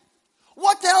do?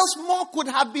 What else more could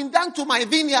have been done to my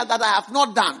vineyard that I have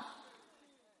not done?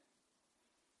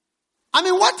 I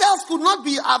mean, what else could not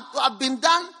have been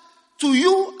done to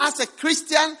you as a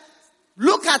Christian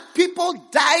Look at people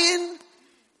dying.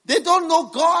 They don't know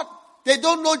God. They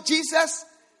don't know Jesus.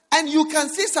 And you can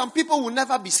see some people will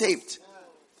never be saved.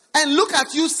 And look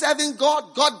at you serving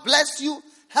God. God bless you,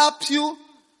 helps you,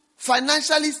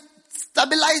 financially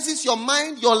stabilizes your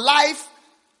mind, your life.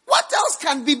 What else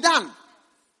can be done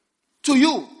to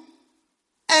you?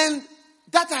 And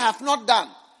that I have not done.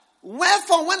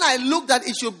 Wherefore, when I look that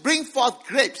it should bring forth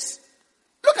grapes,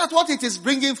 look at what it is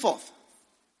bringing forth.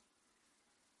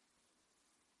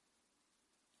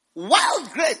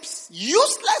 Wild grapes,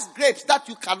 useless grapes that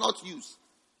you cannot use.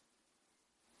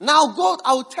 Now, God,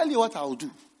 I will tell you what I will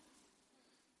do.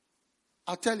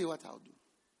 I'll tell you what I'll do.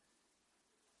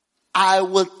 I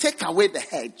will take away the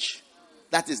hedge.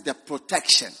 That is the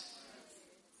protection.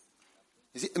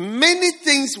 You see, many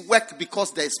things work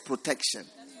because there is protection.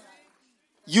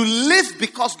 You live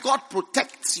because God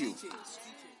protects you.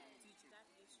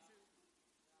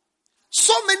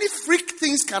 So many freak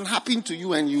things can happen to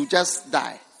you and you just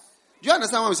die. Do you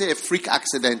understand when we say a freak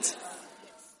accident?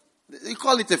 You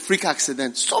call it a freak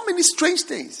accident. So many strange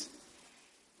things.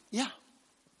 Yeah.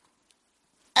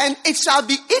 And it shall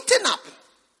be eaten up.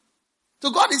 So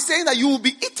God is saying that you will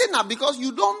be eaten up because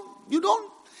you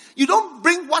don't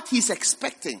bring what he's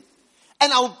expecting.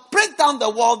 And I will break down the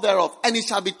wall thereof, and it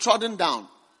shall be trodden down.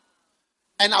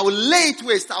 And I will lay it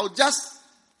waste. I will just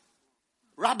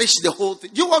rubbish the whole thing.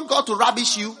 Do you want God to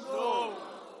rubbish you? No.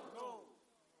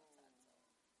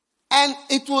 And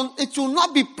it will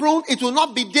not be pruned, it will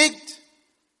not be digged.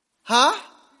 Huh?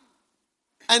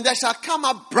 And there shall come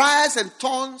up briars and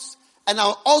thorns, and I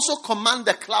will also command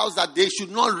the clouds that they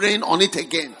should not rain on it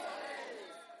again.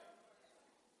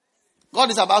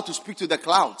 God is about to speak to the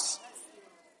clouds.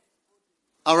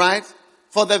 All right?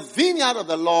 For the vineyard of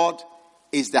the Lord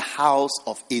is the house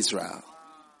of Israel.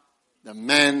 The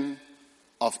men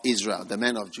of Israel, the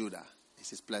men of Judah. It's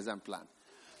his pleasant plan.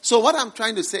 So what I'm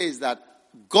trying to say is that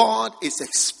God is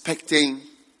expecting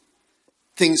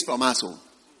things from us all.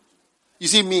 You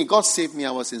see, me, God saved me.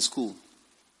 I was in school.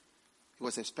 He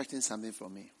was expecting something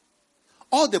from me.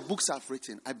 All the books I've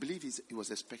written, I believe he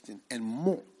was expecting, and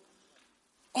more.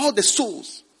 All the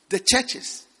souls, the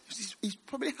churches. He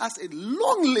probably has a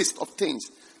long list of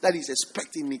things that he's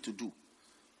expecting me to do.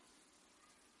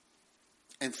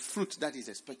 And fruit that he's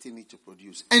expecting me to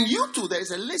produce. And you too, there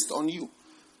is a list on you.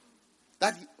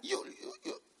 That you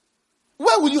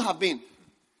where would you have been?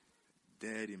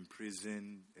 Dead, in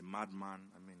prison, a madman.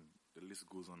 I mean, the list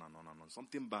goes on and on and on.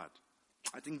 Something bad.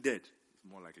 I think dead.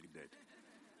 It's more likely dead.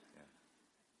 Yeah.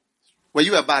 Were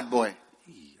you a bad boy?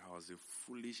 I was a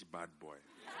foolish bad boy.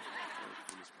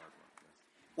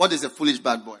 What is a foolish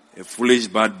bad boy? A foolish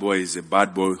bad boy is a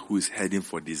bad boy who is heading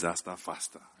for disaster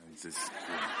faster.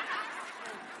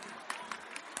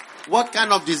 What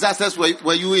kind of disasters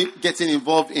were you getting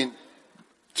involved in?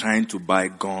 Trying to buy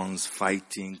guns,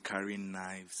 fighting, carrying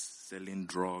knives, selling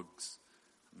drugs.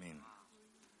 I mean,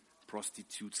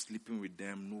 prostitutes, sleeping with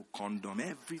them, no condom,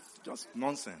 just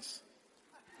nonsense.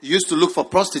 You used to look for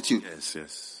prostitutes?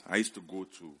 Yes. I used to go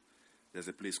to, there's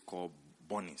a place called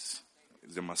Bonnie's.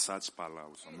 It's a massage parlor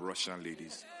with some Russian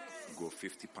ladies. You go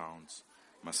 50 pounds,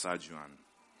 massage you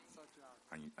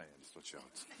and sort you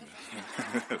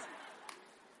out.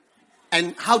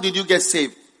 And how did you get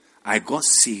saved? I got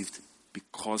saved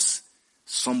because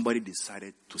somebody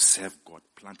decided to serve God,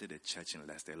 planted a church in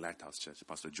Leicester, a lighthouse church,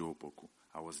 Pastor Joe Opoku.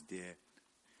 I was there.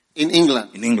 In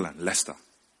England? In England, Leicester.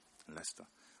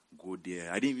 Go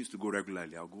there. I didn't used to go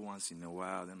regularly. I'll go once in a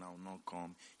while, then I'll not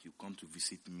come. He'll come to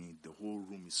visit me. The whole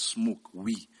room is smoke,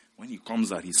 wee. When he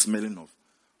comes out, he's smelling of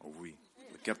wee.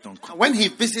 We kept on coming. When he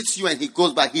visits you and he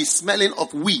goes back, he's smelling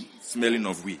of wee. Smelling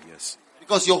of wee, yes.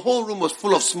 Because your whole room was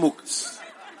full of smoke.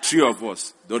 3 of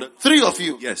us. Three of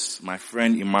you? Yes. My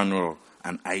friend Emmanuel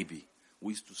and Ivy.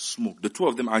 We used to smoke. The 2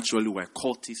 of them actually were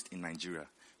cultists in Nigeria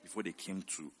before they came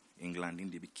to England. Then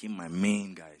they became my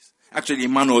main guys. Actually,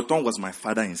 Emmanuel Tom was my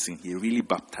father in sin. He really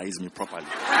baptized me properly.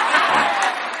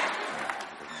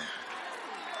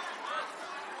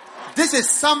 This is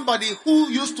somebody who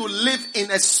used to live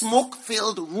in a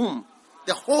smoke-filled room.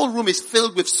 The whole room is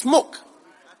filled with smoke.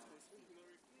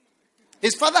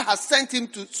 His father has sent him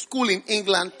to school in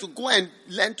England to go and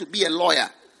learn to be a lawyer.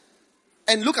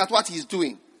 And look at what he's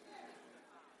doing.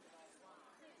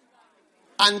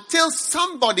 Until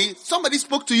somebody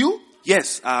spoke to you?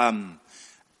 Yes. A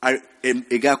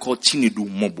guy called Chinedu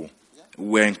Mobo. We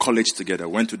were in college together.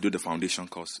 Went to do the foundation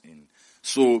course.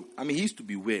 So, he used to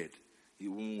be weird.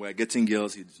 When we were getting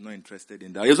girls, he was not interested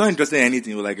in that. He was not interested in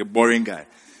anything. He was like a boring guy.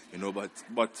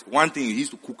 But one thing, he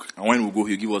used to cook, and when we go,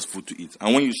 he'll give us food to eat.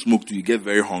 And when you smoke too, you get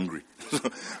very hungry.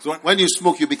 So when you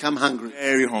smoke, you become hungry.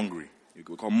 Very hungry.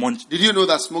 We call munch. Did you know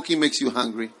that smoking makes you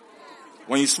hungry?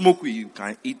 When you smoke weed, you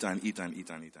can eat and eat and eat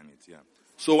and eat and eat. Yeah.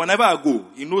 So whenever I go,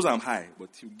 he knows I'm high, but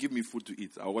he'll give me food to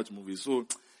eat. I'll watch movies. So,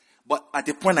 but at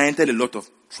the point I entered a lot of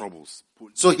troubles.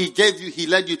 So he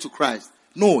led you to Christ?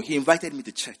 No, he invited me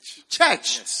to church.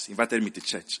 Church? Yes, he invited me to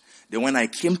church. Then when I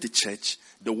came to church,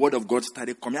 the word of God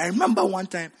started coming. I remember one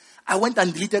time, I went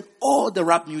and deleted all the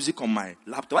rap music on my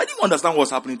laptop. I didn't understand what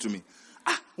was happening to me.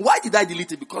 Why did I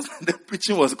delete it? Because the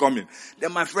preaching was coming.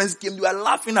 Then my friends came, they were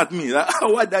laughing at me.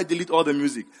 Why did I delete all the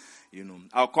music?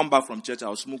 I'll come back from church,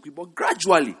 I'll smoke weed. But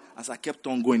gradually, as I kept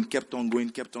on going,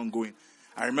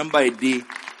 I remember a day,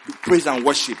 praise and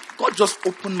worship. God just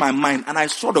opened my mind and I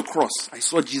saw the cross. I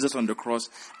saw Jesus on the cross.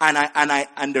 And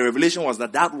the revelation was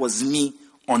that was me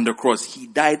on the cross. He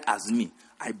died as me.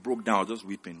 I broke down, just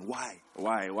weeping. Why?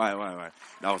 That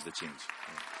was the change.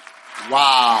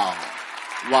 Wow.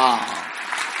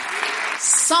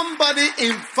 Somebody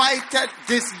invited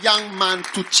this young man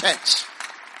to church.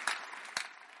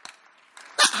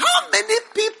 How many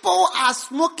people are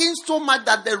smoking so much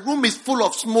that the room is full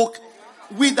of smoke?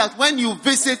 With that, when you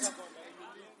visit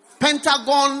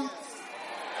Pentagon,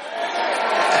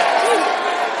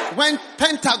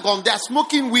 they are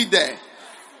smoking weed there.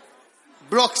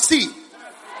 Block C.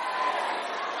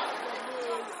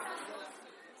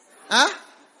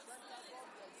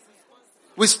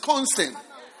 Wisconsin.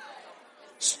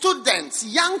 Students,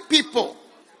 young people,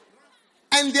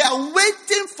 and they are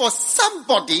waiting for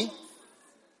somebody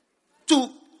to.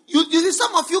 You see,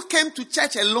 some of you came to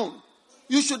church alone.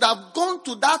 You should have gone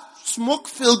to that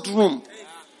smoke-filled room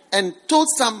and told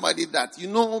somebody that,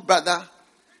 brother,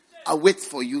 I'll wait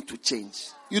for you to change.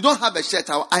 You don't have a shirt,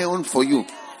 I'll iron for you.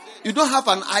 You don't have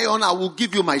an iron, I will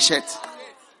give you my shirt.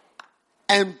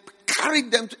 And carry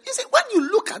them to. You see, when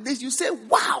you look at this, you say,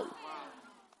 wow.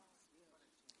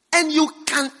 And you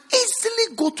can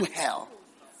easily go to hell.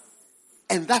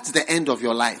 And that's the end of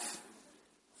your life.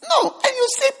 No, and you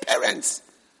say parents.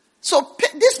 So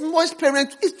this boy's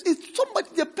parent,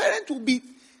 the parent will be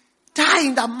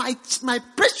dying that my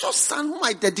precious son whom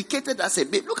I dedicated as a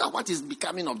babe, look at what is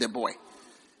becoming of the boy.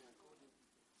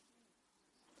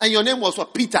 And your name was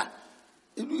what? Peter.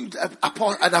 An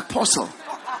apostle.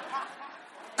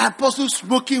 An apostle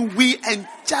smoking weed and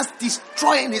just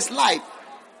destroying his life.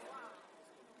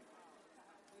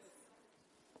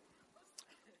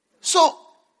 So,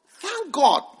 thank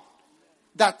God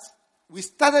that we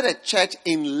started a church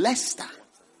in Leicester.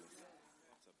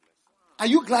 Are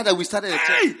you glad that we started a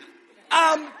church? Hey,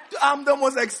 I'm the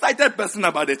most excited person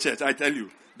about the church, I tell you.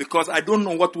 Because I don't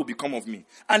know what will become of me.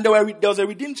 And there was a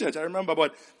redeemed church, I remember,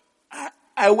 but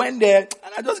I went there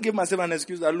and I just gave myself an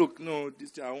excuse that, look, no,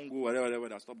 this year I won't go,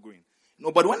 whatever, I stopped going.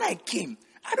 No, but when I came,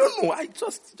 I don't know, I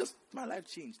just my life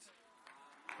changed.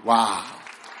 Wow.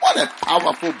 What a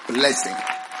powerful blessing.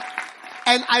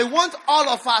 And I want all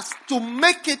of us to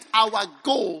make it our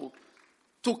goal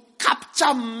to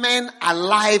capture men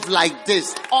alive like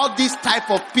this. All these type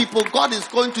of people, God is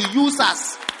going to use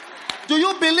us. Do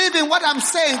you believe in what I'm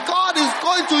saying? God is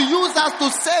going to use us to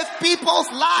save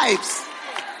people's lives.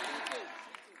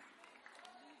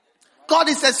 God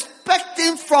is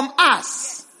expecting from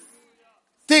us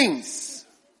things.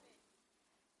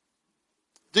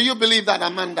 Do you believe that,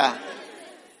 Amanda?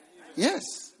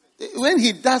 Yes. When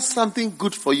he does something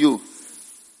good for you,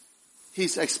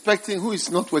 he's expecting, who is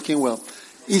not working well,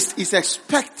 he's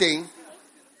expecting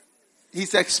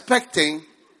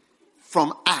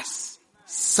from us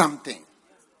something.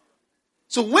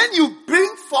 So when you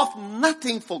bring forth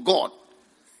nothing for God,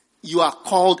 you are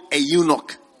called a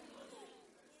eunuch.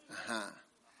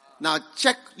 Now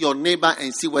check your neighbor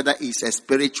and see whether he's a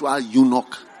spiritual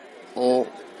eunuch or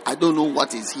I don't know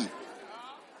what is he.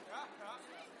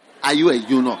 Are you a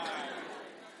eunuch?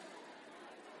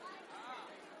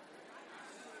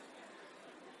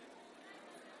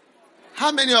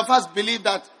 How many of us believe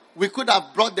that we could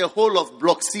have brought the whole of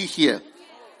Block C here?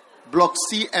 Block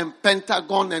C and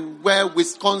Pentagon and where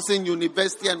Wisconsin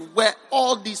University and where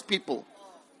all these people.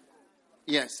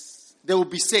 Yes, they will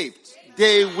be saved.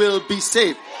 They will be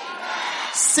saved.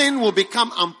 Sin will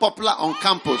become unpopular on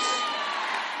campus.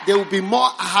 They will be more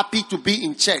happy to be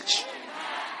in church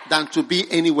than to be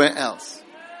anywhere else.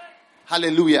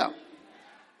 Hallelujah.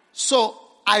 So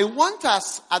I want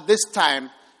us at this time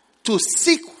to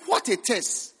seek what it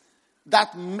is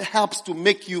that helps to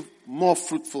make you more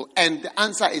fruitful. And the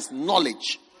answer is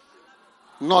knowledge.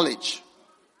 Knowledge.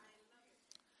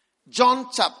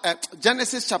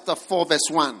 Genesis chapter 4 verse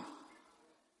 1.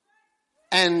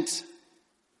 And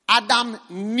Adam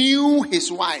knew his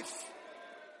wife.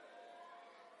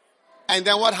 And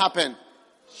then what happened?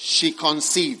 She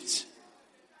conceived.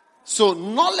 So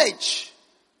knowledge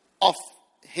of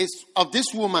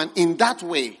this woman in that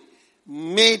way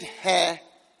made her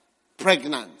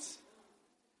pregnant.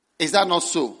 Is that not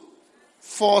so?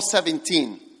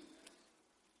 4:17.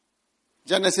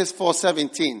 Genesis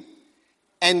 4:17.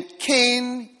 And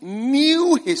Cain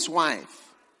knew his wife.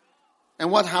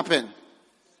 And what happened?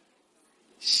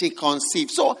 She conceived.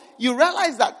 So you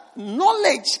realize that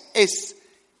knowledge is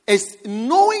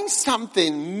knowing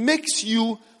something makes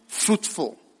you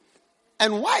fruitful.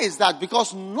 And why is that?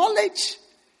 Because knowledge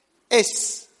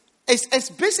is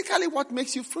basically what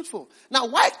makes you fruitful. Now,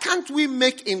 why can't we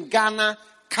make in Ghana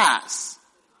cars?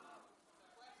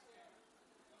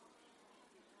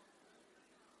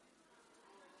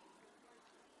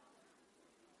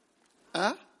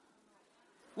 Huh?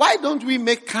 Why don't we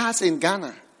make cars in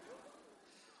Ghana?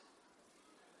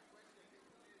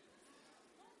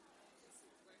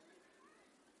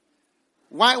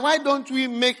 Why don't we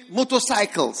make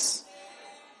motorcycles?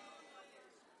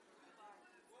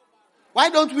 Why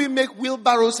don't we make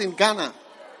wheelbarrows in Ghana?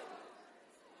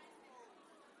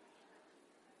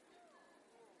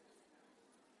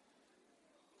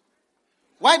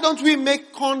 Why don't we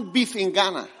make corned beef in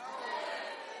Ghana?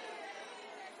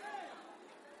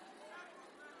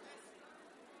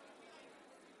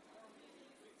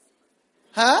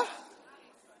 Huh?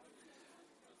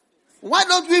 Why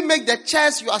don't we make the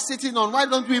chairs you are sitting on? Why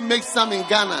don't we make some in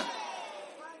Ghana?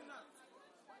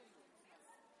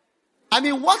 I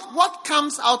mean, what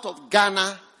comes out of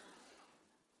Ghana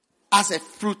as a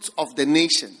fruit of the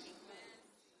nation?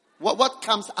 What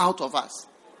comes out of us?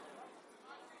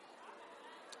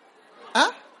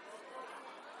 Huh?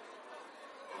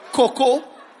 Cocoa.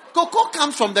 Cocoa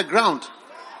comes from the ground.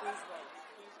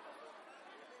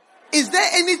 Is there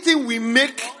anything we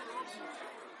make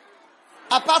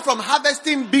apart from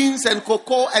harvesting beans and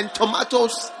cocoa and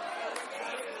tomatoes?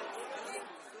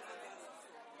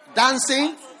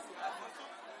 Dancing?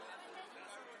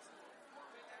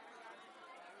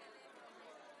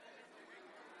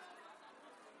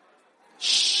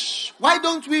 Shh. Why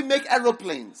don't we make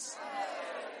aeroplanes?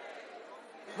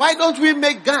 Why don't we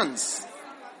make guns?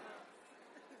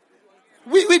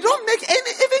 We don't make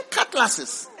even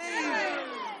cutlasses.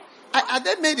 Are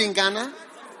they made in Ghana?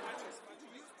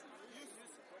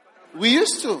 We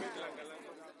used to.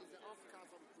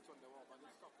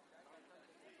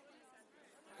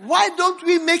 Why don't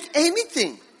we make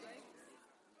anything?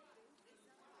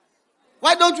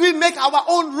 Why don't we make our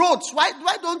own roads? Why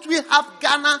don't we have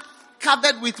Ghana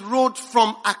covered with road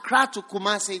from Accra to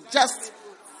Kumasi,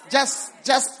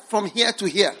 just from here to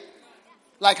here,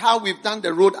 like how we've done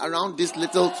the road around this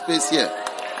little space here?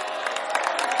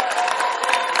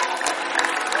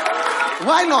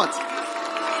 Why not?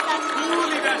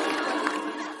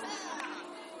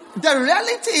 The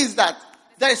reality is that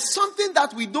there is something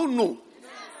that we don't know.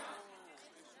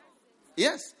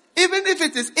 Yes. Even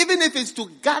if it's to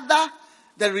gather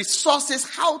the resources,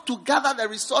 how to gather the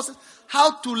resources,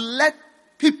 how to let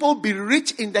people be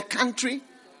rich in the country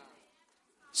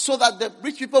so that the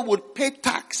rich people would pay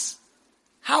tax,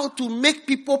 how to make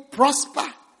people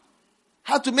prosper,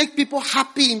 how to make people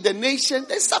happy in the nation.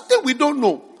 There's something we don't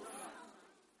know.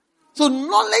 So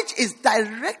knowledge is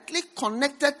directly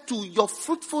connected to your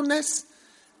fruitfulness,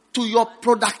 to your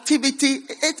productivity.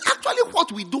 It's actually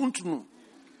what we don't know.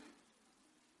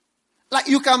 Like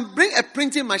you can bring a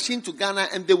printing machine to Ghana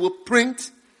and they will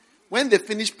print. When they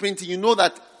finish printing, you know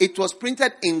that it was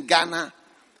printed in Ghana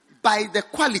by the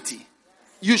quality,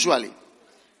 usually.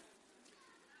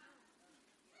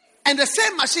 And the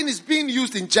same machine is being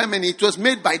used in Germany. It was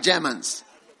made by Germans.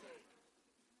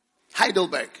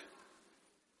 Heidelberg.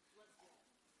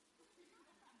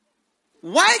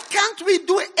 Why can't we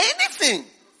do anything?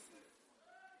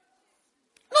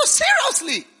 No,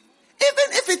 seriously. Even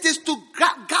if it is to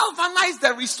galvanize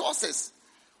the resources,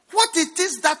 what it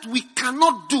is that we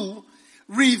cannot do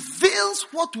reveals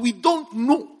what we don't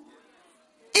know.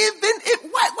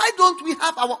 Why don't we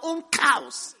have our own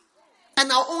cows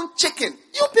and our own chicken?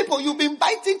 You people, you've been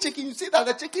biting chicken. You see that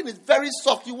the chicken is very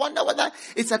soft. You wonder whether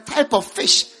it's a type of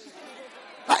fish.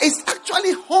 But it's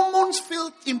actually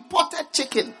hormones-filled imported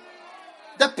chicken.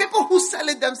 The people who sell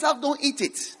it themselves don't eat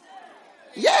it.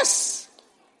 Yes.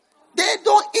 They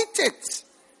don't eat it.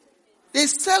 They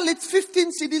sell it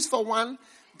 15 cedis for one.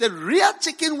 The real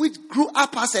chicken which grew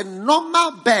up as a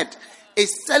normal bird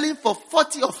is selling for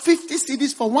 40 or 50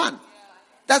 cedis for one.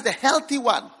 That's the healthy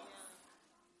one.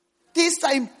 These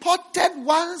are imported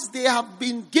ones. They have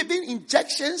been given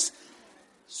injections,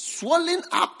 swollen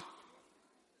up.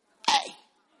 Hey.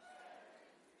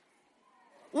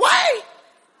 Why?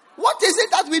 What is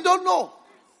it that we don't know?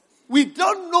 We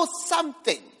don't know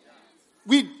something.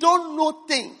 We don't know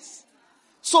things.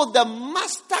 So the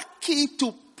master key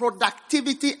to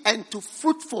productivity and to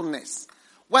fruitfulness,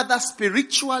 whether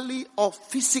spiritually or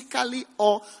physically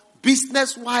or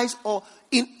business-wise or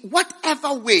in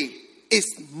whatever way,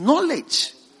 is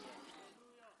knowledge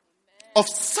of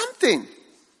something.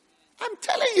 I'm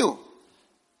telling you.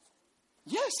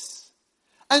 Yes.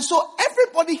 And so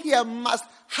everybody here must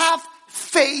have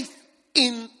faith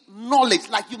in knowledge.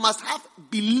 Like you must have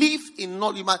belief in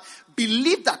knowledge. You must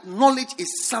believe that knowledge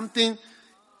is something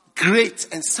great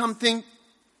and something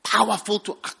powerful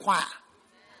to acquire.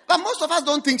 But most of us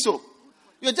don't think so.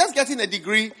 You're just getting a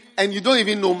degree and you don't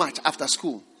even know much after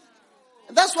school.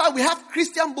 And that's why we have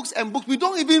Christian books and books. We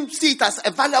don't even see it as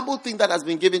a valuable thing that has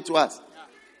been given to us.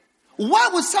 Why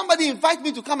would somebody invite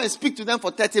me to come and speak to them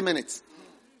for 30 minutes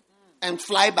and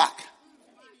fly back?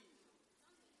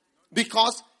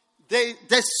 Because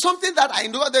there's something that I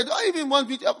know they don't even want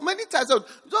me to. Many times,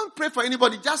 don't pray for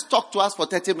anybody. Just talk to us for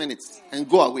 30 minutes and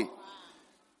go away.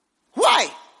 Why?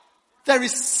 There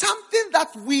is something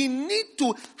that we need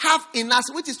to have in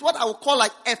us, which is what I would call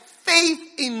like a faith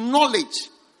in knowledge.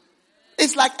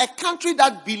 It's like a country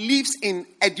that believes in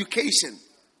education.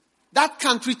 That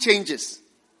country changes.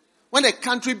 When a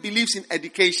country believes in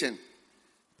education,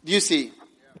 do you see?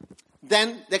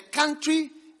 Then the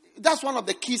country, that's one of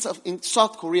the keys in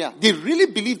South Korea. They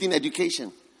really believed in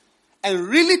education and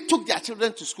really took their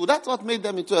children to school. That's what made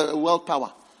them into a world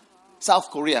power. South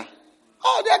Korea.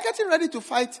 Oh, they are getting ready to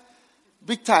fight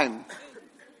big time.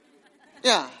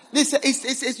 Yeah.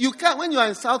 It's you can't, when you are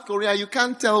in South Korea, you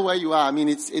can't tell where you are. I mean,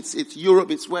 it's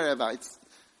Europe, it's wherever. It's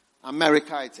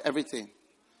America, it's everything.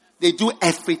 They do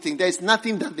everything. There's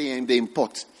nothing that they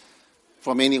import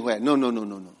from anywhere. No.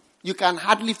 You can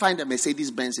hardly find a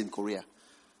Mercedes-Benz in Korea.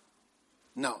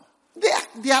 No.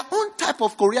 Their own type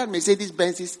of Korean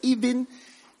Mercedes-Benz is even,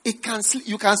 you can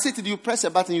sit it, you press a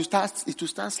button, it will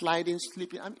start sliding,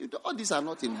 slipping. I mean, all these are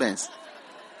not in Benz.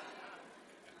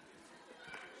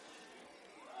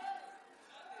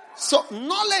 So,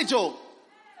 knowledge,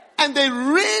 and they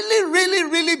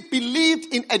really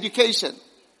believed in education.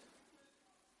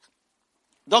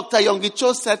 Dr. Yonggi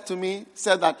Cho said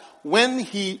that when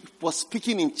he was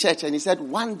speaking in church and he said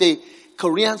one day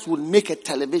Koreans would make a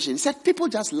television. He said people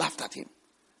just laughed at him.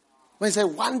 When he said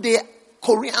one day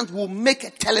Koreans will make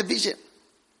a television.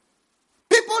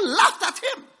 People laughed at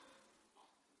him.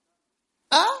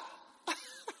 Huh?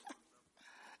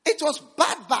 It was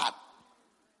bad.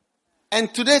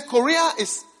 And today Korea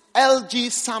is LG,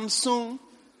 Samsung,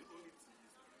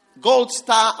 Gold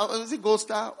Star. Is it Gold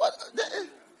Star? What?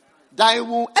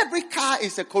 Daewoo. Every car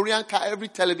is a Korean car. Every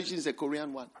television is a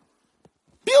Korean one.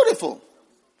 Beautiful.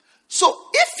 So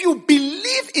if you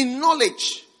believe in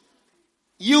knowledge,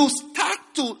 you start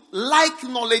to like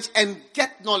knowledge and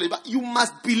get knowledge. But you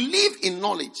must believe in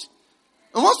knowledge.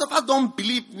 And most of us don't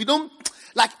believe. We don't,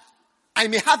 like, I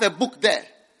may have a book there.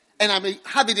 And I may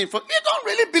have it in front. You don't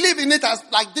really believe in it as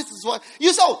like this is what.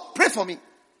 You say, pray for me.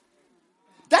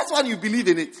 That's when you believe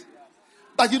in it.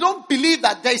 But you don't believe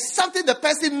that there is something the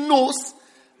person knows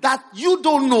that you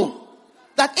don't know.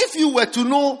 That if you were to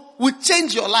know, would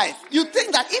change your life. You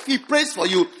think that if he prays for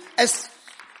you, a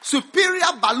superior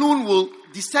balloon will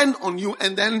descend on you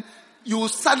and then you will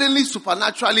suddenly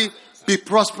supernaturally be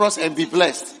prosperous and be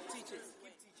blessed.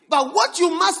 But what you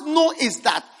must know is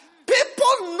that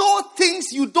people know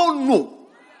things you don't know.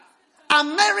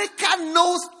 America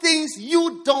knows things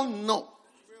you don't know.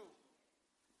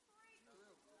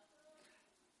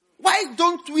 Why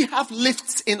don't we have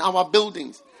lifts in our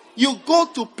buildings? You go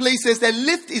to places, the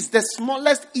lift is the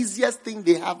smallest, easiest thing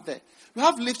they have there. We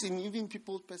have lifts in even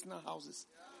people's personal houses.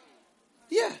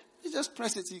 Yeah, you just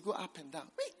press it, you go up and down.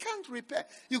 We can't repair.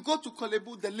 You go to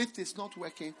Kolebu, the lift is not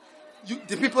working.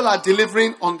 The people are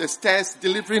delivering on the stairs,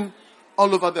 delivering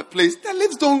all over the place. The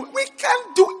lifts we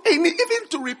can't do even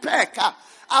to repair a car.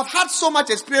 I've had so much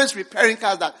experience repairing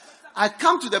cars that I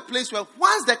come to the place where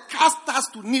once the car starts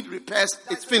to need repairs,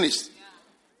 it's finished.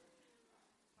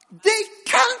 They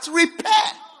can't repair.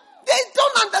 They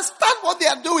don't understand what they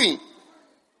are doing.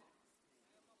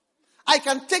 I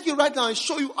can take you right now and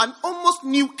show you an almost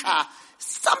new car.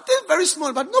 Something very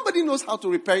small, but nobody knows how to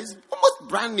repair it. It's almost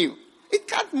brand new. It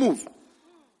can't move.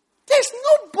 There's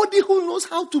nobody who knows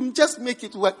how to just make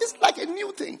it work. It's like a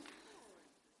new thing.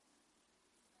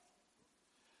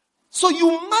 So you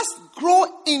must grow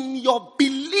in your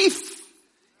belief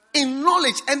in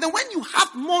knowledge. And then when you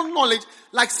have more knowledge,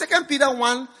 like 2 Peter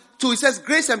 1:2, it says,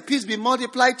 grace and peace be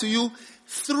multiplied to you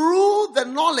through the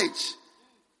knowledge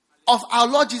of our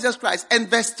Lord Jesus Christ. And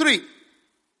verse 3,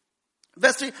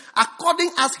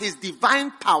 according as his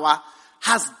divine power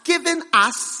has given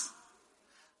us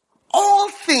all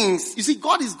things. You see,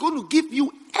 God is going to give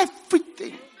you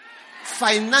everything.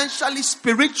 Financially,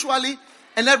 spiritually,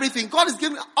 and everything. God is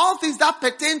giving all things that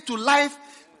pertain to life,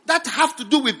 that have to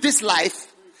do with this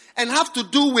life, and have to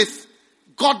do with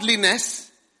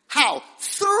godliness. How?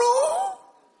 Through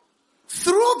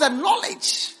the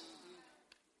knowledge.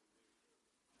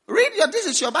 This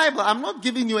is your Bible. I'm not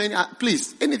giving you any,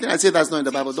 please, anything I say that's not in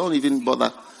the Bible, don't even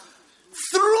bother.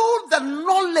 Through the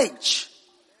knowledge.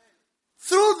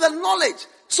 Through the knowledge.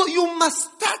 So you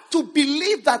must start to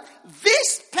believe that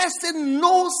this person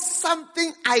knows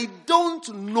something I don't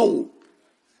know.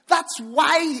 That's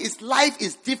why his life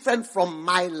is different from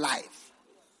my life.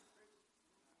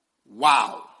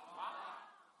 Wow.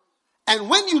 And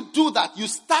when you do that, you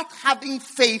start having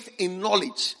faith in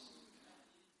knowledge.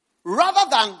 Rather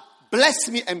than bless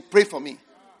me and pray for me.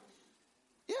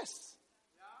 Yes.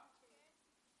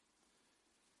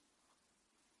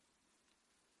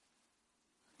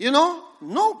 You know,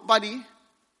 nobody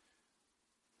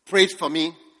prayed for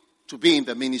me to be in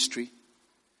the ministry.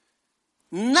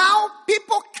 Now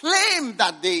people claim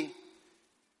that they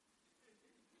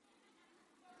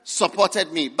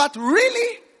supported me. But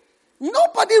really,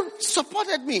 nobody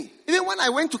supported me. Even when I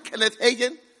went to Kenneth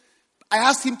Hagin, I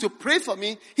asked him to pray for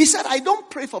me. He said, I don't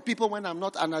pray for people when I'm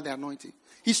not under the anointing.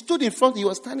 He stood in front. He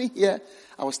was standing here.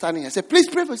 I was standing here. I said, please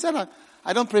pray for me. He said,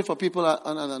 I don't pray for people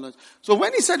under the anointing. So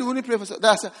when he said he wouldn't pray for me,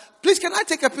 I said, please, can I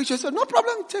take a picture? He said, no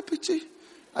problem. Take a picture.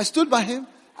 I stood by him.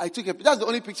 I took a picture. That's the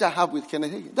only picture I have with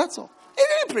Kenneth Hagin. That's all. He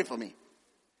didn't pray for me.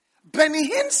 Benny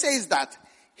Hinn says that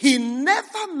he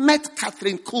never met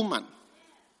Catherine Kuhlman.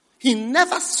 He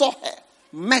never saw her,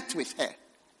 met with her.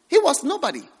 He was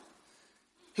nobody.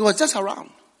 He was just around.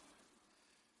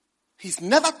 He's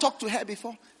never talked to her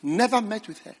before, never met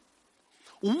with her.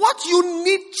 What you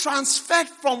need transferred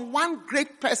from one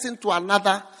great person to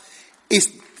another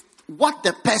is what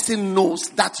the person knows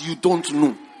that you don't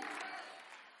know.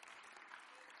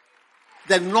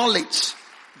 The knowledge,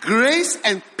 grace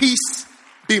and peace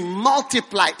be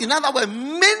multiplied. In other words,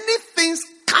 many things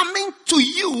coming to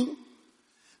you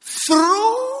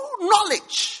through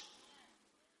knowledge.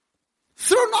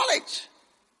 Through knowledge.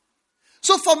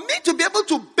 So for me to be able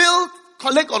to build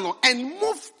Kolegono and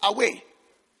move away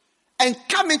and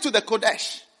come into the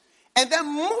Kodesh and then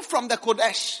move from the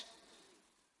Kodesh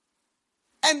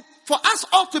and for us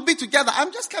all to be together,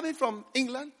 I'm just coming from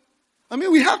England. I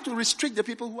mean, we have to restrict the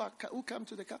people who come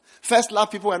to the camp. First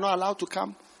Love people were not allowed to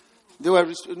come. They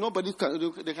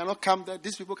cannot come there.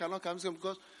 These people cannot come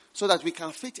because so that we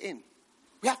can fit in.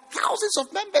 We have thousands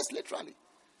of members, literally.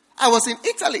 I was in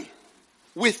Italy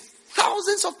with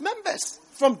thousands of members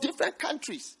from different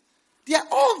countries. They are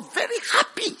all very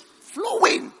happy,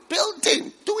 flowing,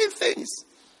 building, doing things.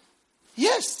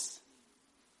 Yes.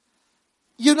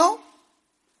 You know,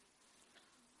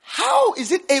 how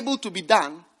is it able to be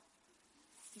done?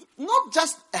 Not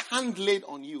just a hand laid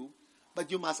on you,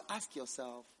 but you must ask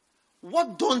yourself,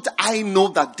 what don't I know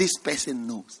that this person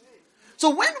knows?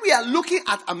 So when we are looking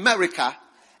at America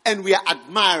and we are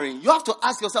admiring, you have to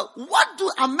ask yourself, what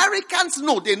do Americans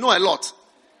know? They know a lot.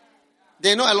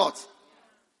 They know a lot.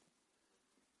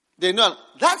 They know.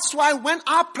 That's why when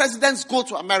our presidents go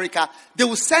to America, they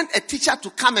will send a teacher to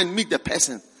come and meet the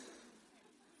person.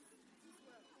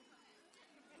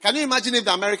 Can you imagine if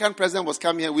the American president was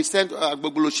coming here? We sent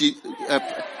Agbogboloshi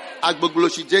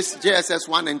JSS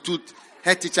 1 and 2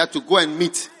 head teacher to go and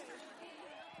meet.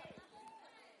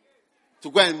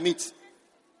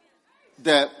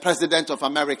 The president of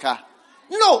America.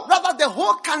 No, rather the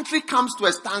whole country comes to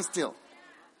a standstill.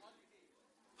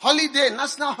 Holiday,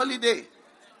 national holiday.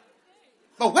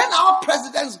 But when our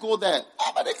presidents go there,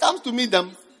 everybody comes to meet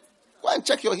them. Go and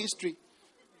check your history.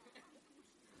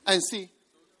 And see.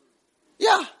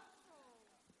 Yeah.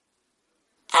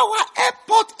 Our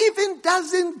airport even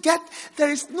doesn't get, there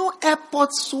is no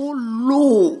airport so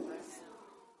low.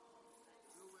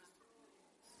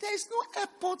 There is no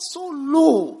airport so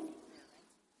low.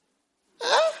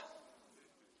 Huh?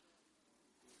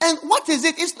 And what is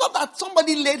it? It's not that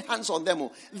somebody laid hands on them.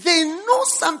 They know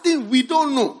something we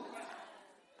don't know.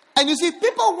 And you see,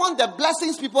 people want the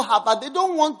blessings people have, but they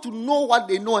don't want to know what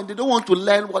they know and they don't want to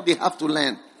learn what they have to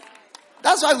learn.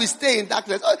 That's why we stay in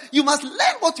darkness. You must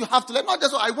learn what you have to learn. Not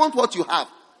just, I want what you have.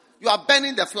 You are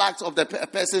burning the flags of the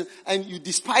person and you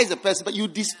despise the person, but you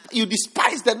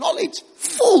despise the knowledge.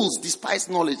 Fools despise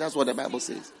knowledge. That's what the Bible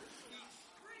says.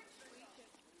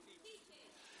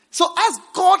 So as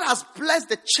God has blessed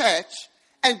the church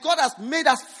and God has made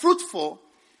us fruitful,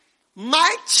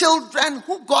 my children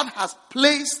who God has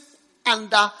placed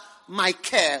under my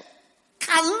care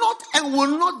cannot and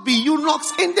will not be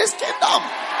eunuchs in this kingdom.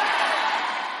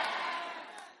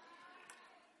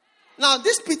 Now,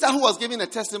 this Peter who was giving a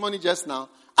testimony just now,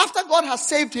 after God has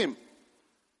saved him,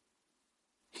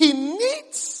 he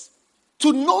needs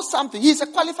to know something. He's a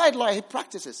qualified lawyer. He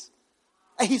practices.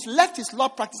 And he's left his law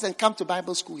practice and come to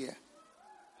Bible school here.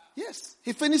 Yes.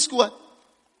 He finished school,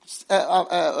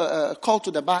 called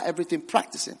to the bar, everything,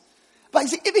 practicing. But you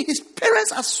see, even his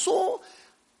parents are so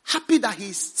happy that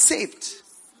he's saved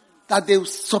that they will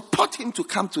support him to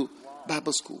come to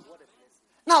Bible school.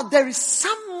 Now, there is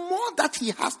some more that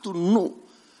he has to know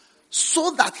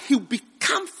so that he'll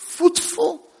become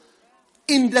fruitful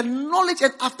in the knowledge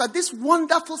and after this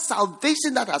wonderful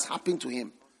salvation that has happened to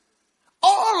him.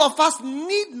 All of us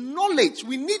need knowledge.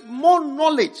 We need more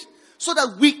knowledge so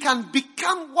that we can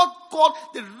become what God,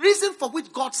 the reason for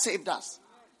which God saved us.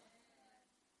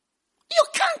 You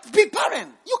can't be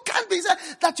barren. You can't be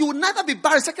that you will never be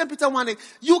barren. 2 Peter 1:8.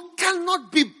 You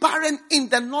cannot be barren in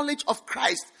the knowledge of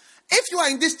Christ. If you are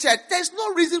in this church, there's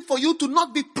no reason for you to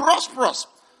not be prosperous.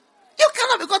 You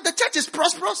cannot, because the church is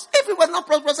prosperous. If we were not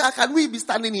prosperous, how can we be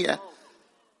standing here?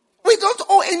 We don't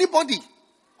owe anybody.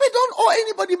 We don't owe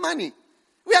anybody money.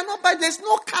 We are not buying. There's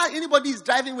no car anybody is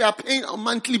driving. We are paying on a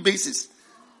monthly basis.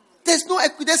 There's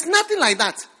there's nothing like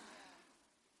that.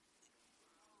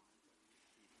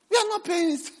 We are not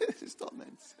paying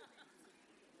installments.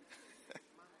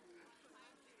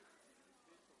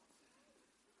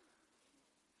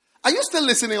 Are you still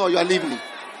listening or you are leaving me?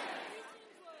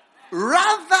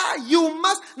 Rather, you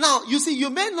must. Now, you see, you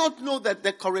may not know that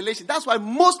the correlation. That's why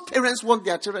most parents want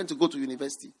their children to go to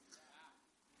university.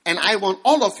 And I want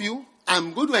all of you,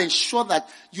 I'm going to ensure that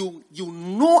you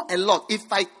know a lot.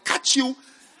 If I catch you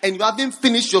and you haven't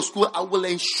finished your school, I will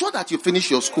ensure that you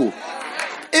finish your school.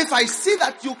 If I see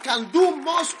that you can do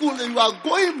more school and you are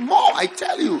going more, I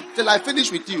tell you, till I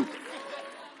finish with you.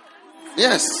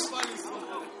 Yes.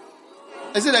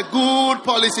 Is it a good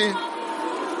policy?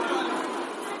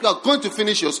 You are going to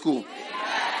finish your school.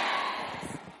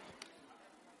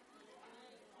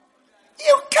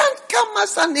 You can't come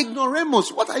as an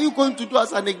ignoramus. What are you going to do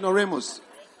as an ignoramus?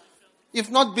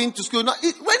 You've not been to school.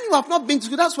 When you have not been to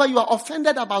school, that's why you are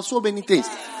offended about so many things.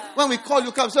 When we call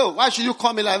you, come say, oh, why should you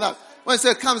call me like that? When I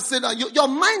say, come sit down, your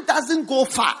mind doesn't go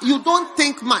far. You don't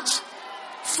think much.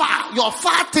 Far. Your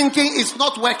far thinking is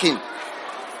not working.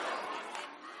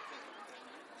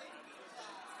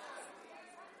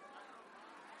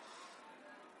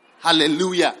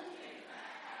 Hallelujah.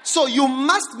 So you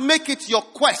must make it your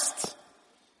quest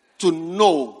to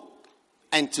know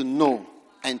and to know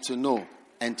and to know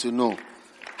and to know.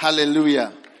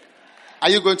 Hallelujah. Are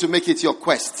you going to make it your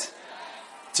quest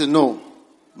to know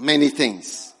many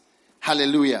things?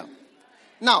 Hallelujah.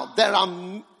 Now, there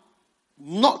are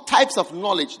types of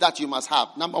knowledge that you must have.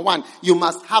 Number one, you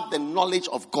must have the knowledge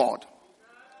of God.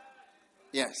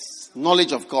 Yes,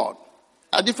 knowledge of God.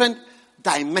 There are different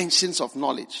dimensions of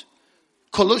knowledge.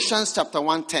 Colossians chapter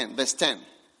 1:10, verse 10.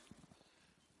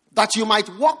 That you might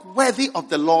walk worthy of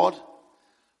the Lord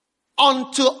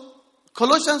unto,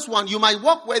 Colossians 1, you might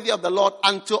walk worthy of the Lord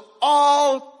unto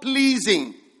all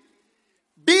pleasing,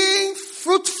 being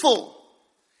fruitful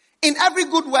in every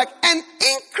good work and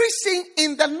increasing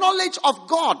in the knowledge of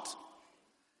God.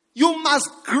 You must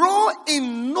grow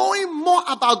in knowing more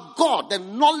about God. The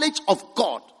knowledge of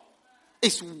God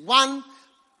is one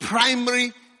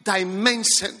primary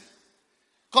dimension.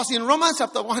 Because in Romans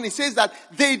chapter 1, it says that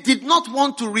they did not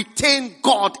want to retain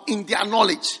God in their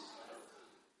knowledge.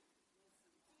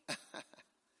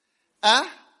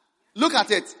 Look at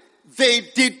it. They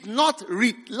did not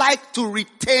like to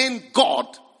retain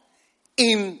God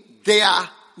in their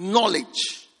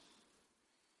knowledge.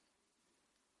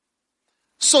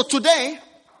 So today,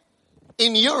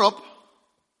 in Europe,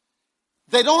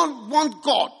 they don't want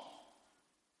God.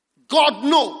 God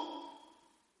no.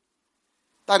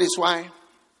 That is why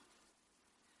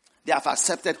they have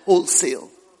accepted wholesale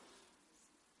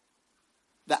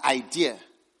the idea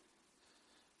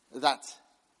that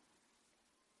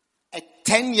a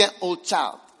 10-year-old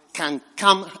child can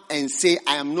come and say,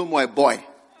 I am no more a boy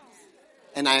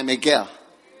and I am a girl.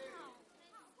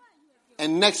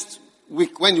 And next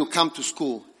week when you come to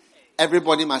school,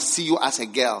 everybody must see you as a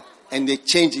girl, and they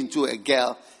change into a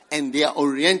girl, and they are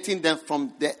orienting them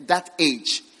from that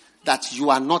age that you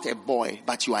are not a boy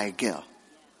but you are a girl.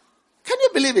 Can you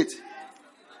believe it?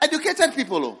 Educated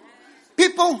people,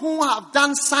 people who have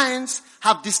done science,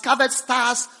 have discovered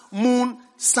stars, moon,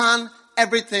 sun,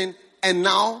 everything, and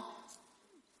now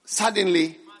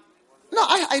suddenly, no,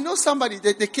 I know somebody.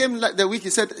 They came like the week.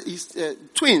 He said he's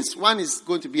twins. One is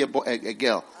going to be a boy, a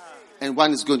girl, and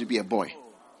one is going to be a boy.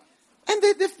 And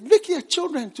they make their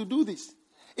children to do this.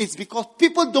 It's because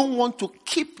people don't want to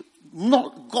keep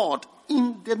not God,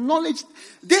 in the knowledge.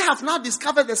 They have now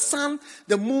discovered the sun,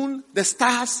 the moon, the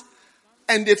stars,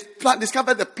 and they've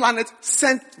discovered the planet,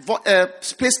 sent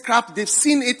spacecraft. They've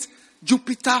seen it.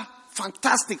 Jupiter,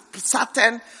 fantastic.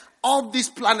 Saturn, all these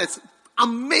planets,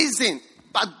 amazing.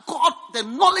 But God, the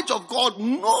knowledge of God,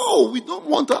 no, we don't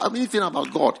want to have anything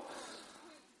about God.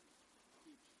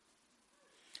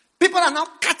 People are now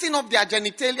cutting off their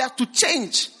genitalia to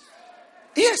change.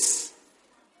 Yes.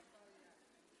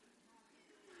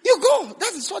 You go.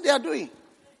 That is what they are doing.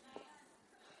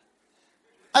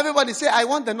 Everybody say, I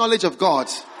want the knowledge of God.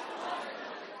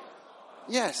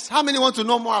 Yes. How many want to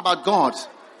know more about God?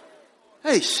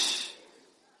 Hey.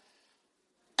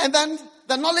 And then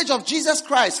the knowledge of Jesus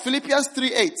Christ. Philippians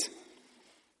 3:8.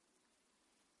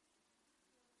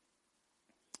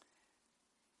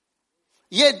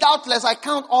 Yea, doubtless I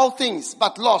count all things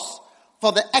but loss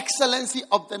for the excellency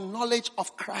of the knowledge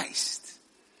of Christ.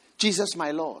 Jesus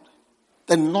my Lord.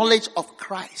 The knowledge of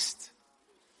Christ.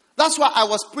 That's why I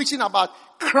was preaching about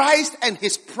Christ and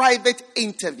his private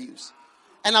interviews.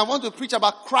 And I want to preach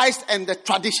about Christ and the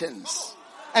traditions.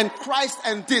 And Christ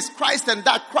and this, Christ and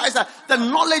that, Christ and the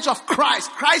knowledge of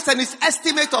Christ. Christ and his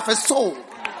estimate of a soul.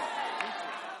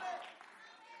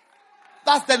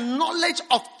 That's the knowledge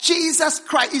of Jesus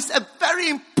Christ. It's a very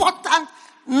important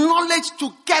knowledge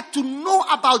to get to know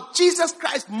about Jesus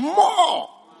Christ more.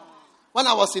 When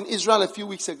I was in Israel a few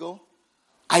weeks ago,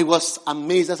 I was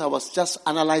amazed as I was just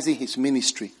analyzing his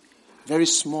ministry. Very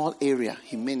small area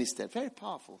he ministered. Very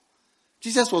powerful.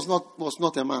 Jesus was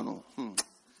not a man.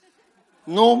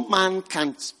 No man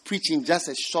can preach in just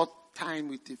a short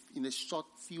time in a short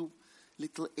few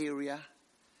little area,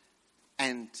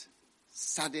 and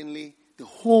suddenly the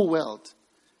whole world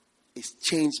is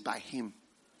changed by him.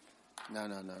 No.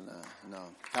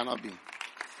 Cannot be.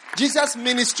 Jesus'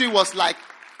 ministry was like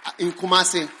in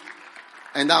Kumasi,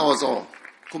 and that was all.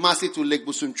 Kumasi to Lake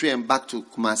Busuntri and back to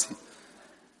Kumasi.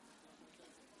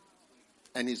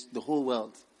 And it's the whole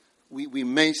world. We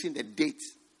mention the date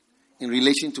in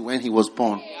relation to when he was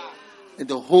born. And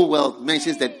the whole world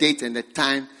mentions the date and the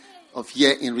time of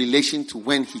year in relation to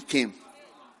when he came.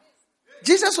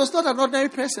 Jesus was not an ordinary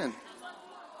person.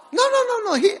 No.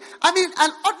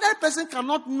 An ordinary person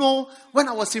cannot know when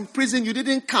I was in prison, you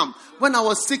didn't come. When I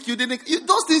was sick, you didn't.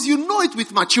 Those things, you know it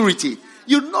with maturity.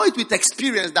 You know it with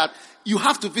experience that you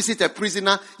have to visit a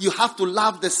prisoner. You have to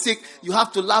love the sick. You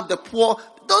have to love the poor.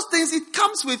 Those things, it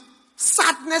comes with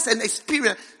sadness and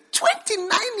experience. 29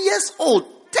 years old,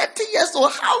 30 years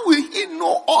old, how will he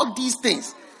know all these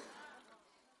things?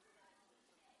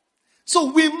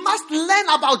 So we must learn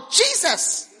about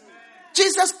Jesus.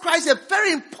 Jesus Christ is a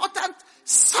very important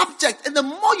subject. And the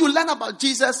more you learn about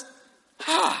Jesus,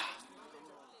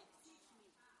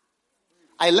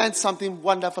 I learned something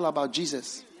wonderful about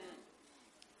Jesus.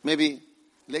 Maybe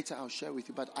later I'll share with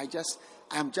you, but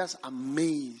I'm just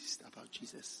amazed about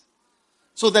Jesus.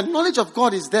 So the knowledge of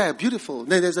God is there, beautiful.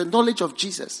 Then there's a knowledge of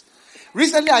Jesus.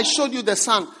 Recently I showed you the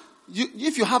sun.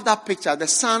 If you have that picture, the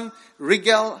sun,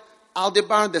 Rigel,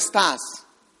 Aldebaran, the stars.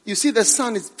 You see the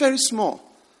sun is very small.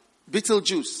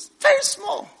 Betelgeuse, very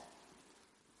small.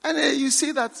 And you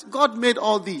see that God made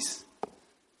all these.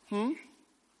 And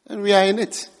we are in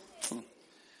it.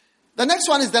 The next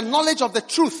one is the knowledge of the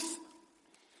truth.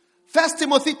 1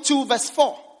 Timothy 2 verse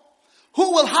 4.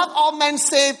 Who will have all men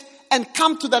saved and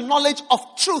come to the knowledge of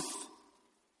truth.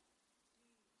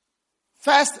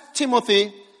 1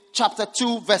 Timothy chapter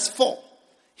 2 verse 4.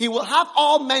 He will have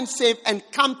all men saved and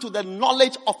come to the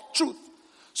knowledge of truth.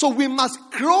 So we must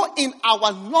grow in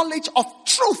our knowledge of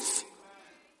truth.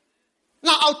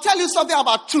 Now I'll tell you something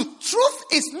about truth. Truth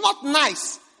is not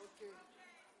nice.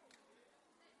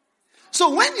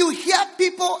 So when you hear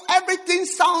people, everything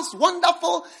sounds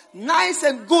wonderful, nice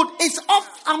and good.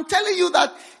 I'm telling you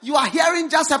that you are hearing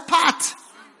just a part.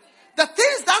 The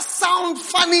things that sound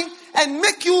funny and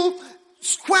make you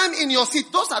squirm in your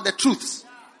seat, those are the truths.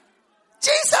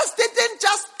 Jesus didn't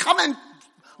just come and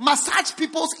massage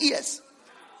people's ears.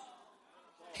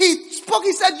 He spoke,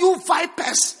 he said, you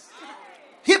vipers,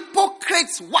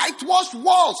 hypocrites, whitewashed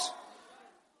walls.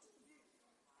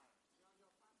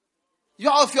 You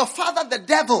are of your father the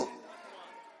devil.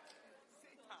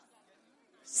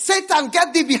 Satan,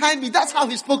 get thee behind me. That's how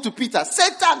he spoke to Peter.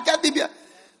 Satan, get thee behind.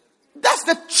 That's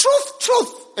the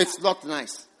truth. It's not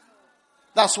nice.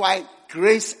 That's why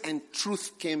grace and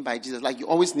truth came by Jesus. Like you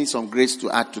always need some grace to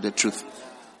add to the truth.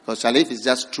 Because Shalif is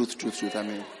just truth. I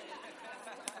mean.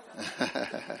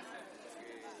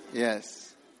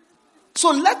 Yes. So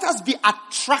let us be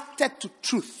attracted to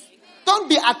truth. Don't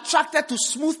be attracted to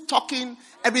smooth talking.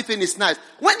 Everything is nice.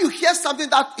 When you hear something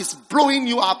that is blowing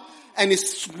you up, and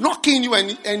it's knocking you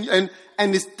and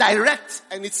it's direct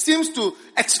and it seems to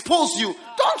expose you,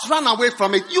 don't run away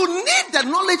from it. You need the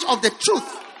knowledge of the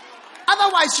truth.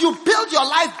 Otherwise, you build your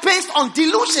life based on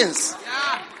delusions.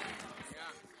 Yeah.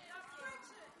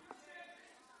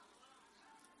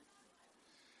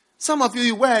 Some of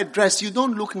you wear a dress, you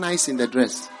don't look nice in the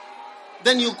dress.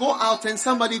 Then you go out and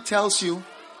somebody tells you,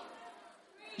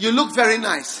 you look very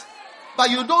nice, but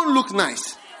you don't look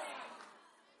nice.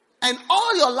 And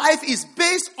all your life is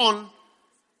based on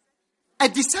a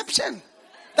deception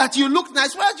that you look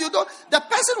nice. Well, you don't. The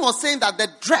person was saying that the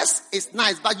dress is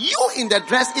nice, but you in the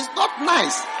dress is not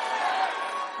nice.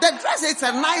 The dress is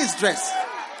a nice dress,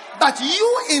 but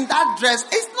you in that dress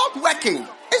is not working.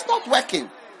 It's not working.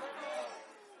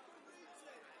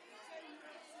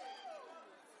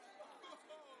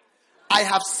 I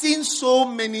have seen so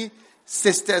many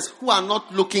sisters who are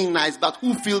not looking nice, but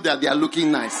who feel that they are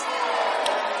looking nice.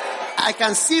 I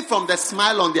can see from the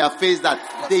smile on their face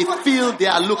that they feel they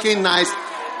are looking nice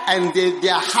and they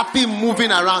are happy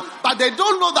moving around, but they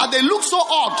don't know that they look so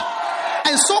odd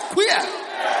and so queer.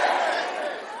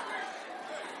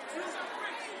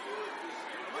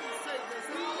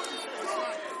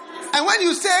 And when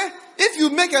you say, if you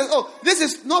make this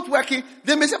is not working,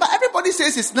 they may say, but everybody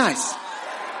says it's nice.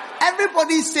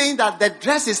 Everybody is saying that the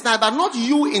dress is nice, but not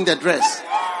you in the dress.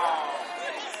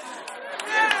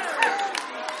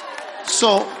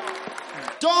 So,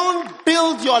 don't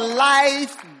build your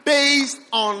life based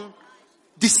on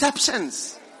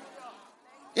deceptions.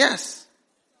 Yes.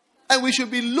 And we should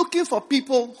be looking for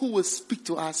people who will speak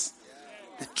to us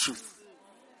the truth.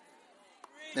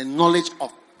 The knowledge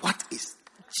of what is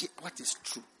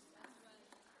true.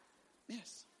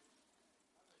 Yes.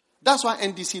 That's why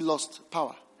NDC lost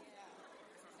power.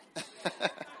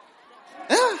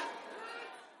 Yeah.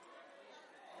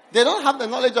 They don't have the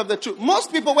knowledge of the truth.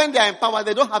 Most people, when they are in power,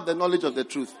 they don't have the knowledge of the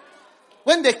truth.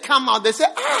 When they come out, they say,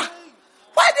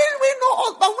 why didn't we know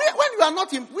all? But when we are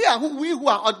not in, we who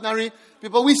are ordinary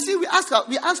people, we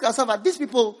ask ourselves, these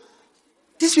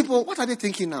people, what are they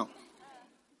thinking now?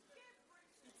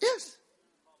 Yes.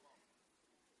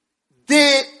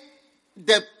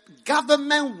 The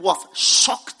government was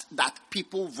shocked that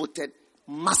people voted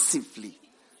massively.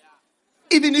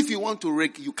 Even if you want to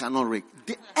rig, you cannot rig.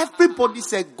 Everybody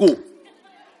said go.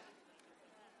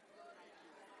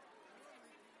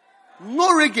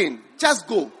 No rigging, just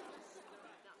go.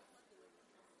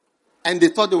 And they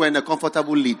thought they were in a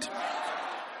comfortable lead.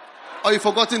 Or you've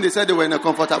forgotten they said they were in a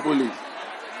comfortable lead.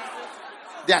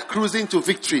 They are cruising to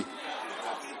victory.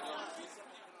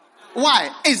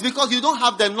 Why? It's because you don't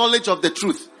have the knowledge of the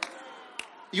truth.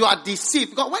 You are deceived.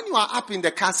 Because when you are up in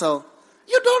the castle,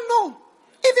 you don't know.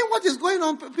 Even what is going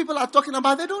on, people are talking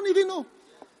about, they don't even know.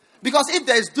 Because if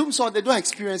there is doom sword, they don't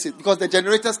experience it. Because the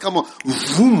generators come on.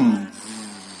 Vroom.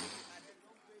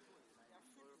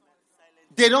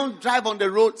 They don't drive on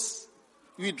the roads.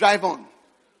 We drive on.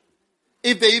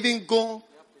 If they even go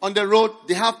on the road,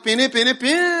 they have penny, penny,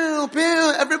 pew,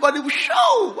 pew. Everybody will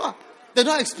show. They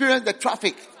don't experience the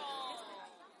traffic.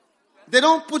 They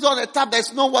don't put on a tap,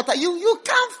 there's no water. You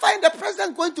can't find the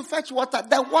president going to fetch water.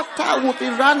 The water will be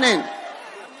running.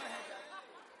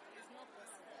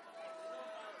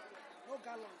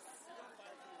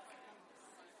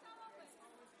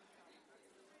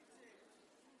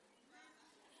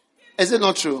 Is it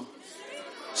not true?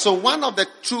 So one of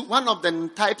the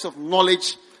types of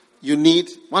knowledge you need,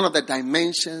 one of the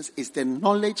dimensions is the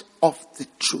knowledge of the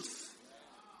truth.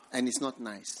 And it's not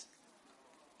nice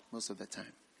most of the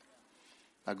time.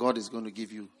 But God is going to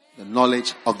give you the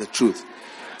knowledge of the truth.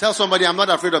 Tell somebody, I'm not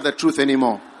afraid of the truth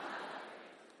anymore.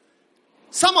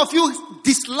 Some of you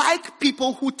dislike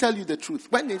people who tell you the truth.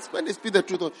 When they speak the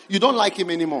truth, you don't like him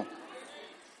anymore.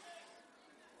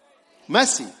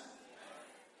 Mercy.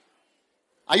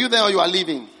 Are you there or you are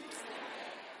leaving?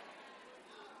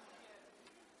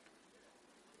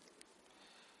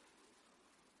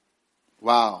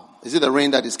 Wow. Is it the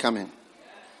rain that is coming?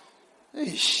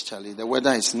 Eesh, Charlie, the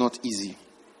weather is not easy.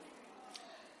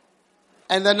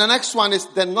 And then the next one is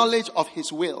the knowledge of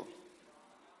his will.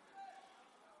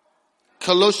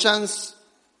 Colossians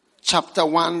chapter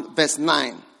 1 verse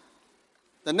 9.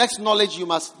 The next knowledge you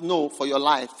must know for your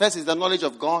life. First is the knowledge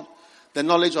of God, the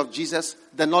knowledge of Jesus,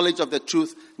 the knowledge of the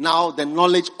truth. Now the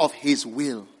knowledge of his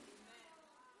will.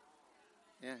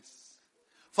 Yes.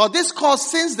 For this cause,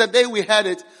 since the day we heard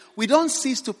it, we don't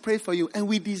cease to pray for you, and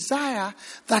we desire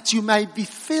that you might be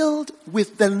filled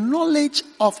with the knowledge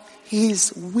of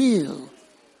his will.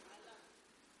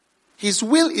 His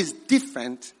will is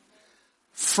different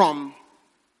from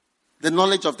the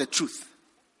knowledge of the truth.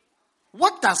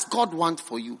 What does God want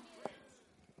for you?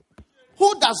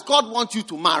 Who does God want you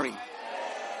to marry?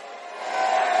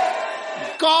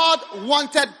 God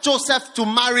wanted Joseph to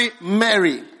marry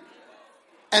Mary.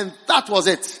 And that was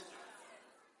it.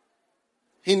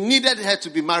 He needed her to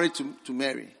be married to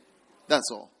Mary. That's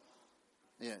all.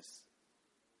 Yes.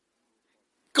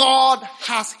 God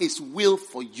has his will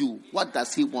for you. What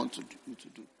does he want you to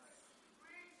do?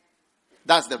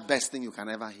 That's the best thing you can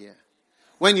ever hear.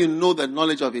 When you know the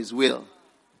knowledge of his will,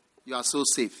 you are so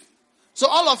safe. So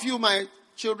all of you, my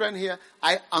children here,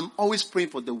 I am always praying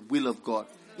for the will of God.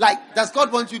 Like, does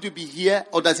God want you to be here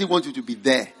or does he want you to be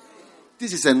there?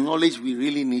 This is a knowledge we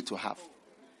really need to have.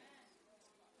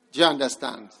 Do you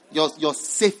understand? Your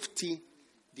safety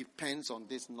depends on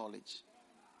this knowledge.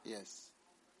 Yes.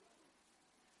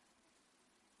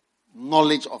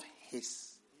 Knowledge of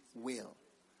his will.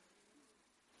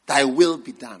 Thy will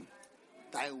be done.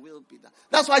 Thy will be done.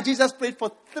 That's why Jesus prayed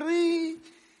for 3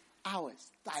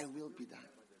 hours. Thy will be done.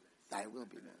 Thy will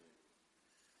be done.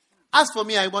 As for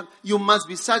me, you must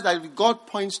be such that if God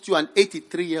points to an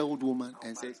 83-year-old woman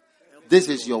and says, this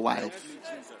is your wife.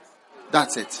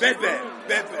 That's it.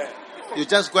 You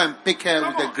just go and pick her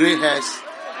with the gray hairs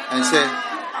and say,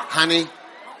 honey,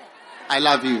 I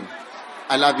love you.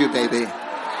 I love you, baby.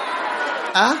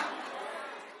 Huh?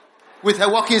 With her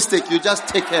walking stick, you just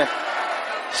take her.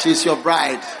 She's your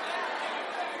bride.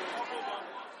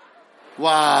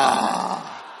 Wow.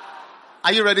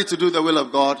 Are you ready to do the will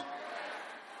of God?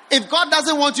 If God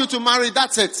doesn't want you to marry,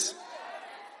 that's it.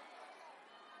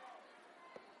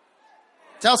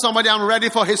 Tell somebody, I'm ready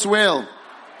for his will.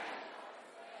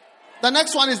 The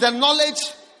next one is the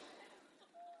knowledge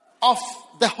of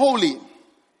the holy.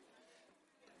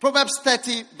 Proverbs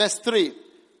 30 verse 3.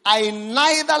 I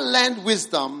neither learned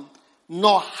wisdom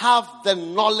nor have the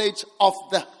knowledge of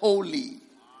the holy.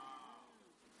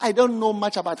 I don't know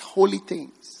much about holy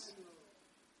things.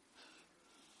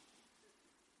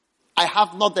 I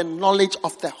have not the knowledge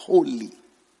of the holy.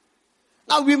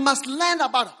 Now we must learn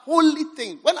about holy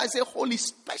things. When I say holy,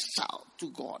 special to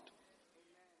God.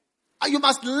 And you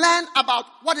must learn about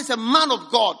what is a man of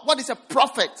God, what is a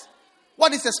prophet,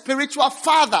 what is a spiritual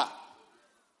father.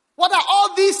 What are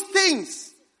all these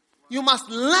things? You must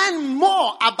learn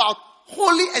more about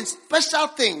holy and special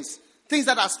things. Things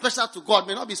that are special to God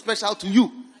may not be special to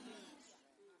you.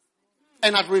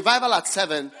 And at Revival at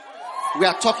 7, we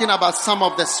are talking about some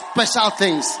of the special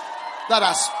things that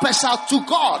are special to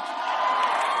God.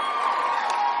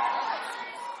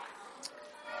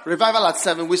 Revival at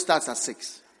 7, which starts at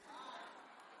 6.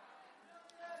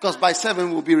 Because by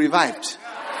 7 we'll be revived.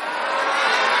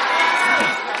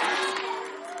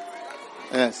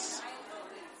 Yes.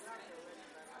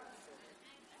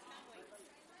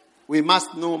 We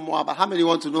must know more about, how many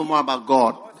want to know more about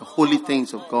God? The holy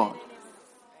things of God.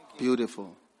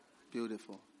 Beautiful.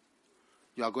 Beautiful.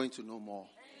 You are going to know more.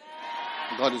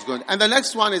 God is going to. And the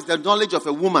next one is the knowledge of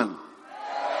a woman.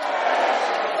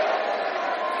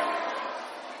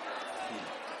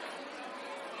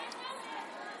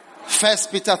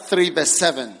 First Peter 3 verse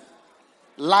 7.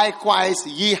 Likewise,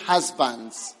 ye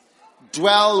husbands,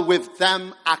 dwell with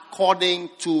them according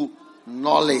to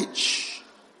knowledge,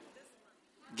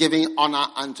 giving honor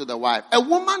unto the wife. A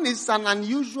woman is an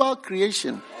unusual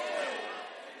creation.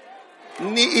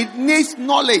 It needs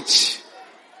knowledge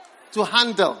to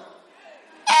handle.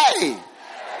 Hey!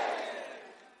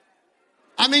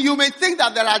 I mean, you may think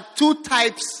that there are 2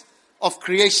 types of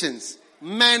creations,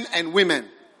 men and women.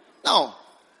 No.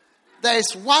 There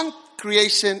is one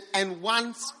creation and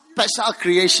one special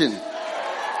creation.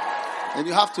 And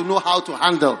you have to know how to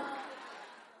handle.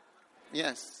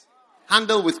 Yes.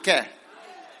 Handle with care.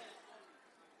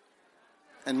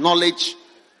 And knowledge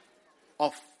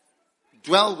of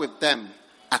dwell with them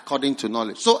according to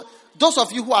knowledge. So, those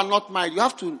of you who are not married, you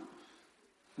have to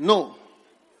know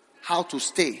how to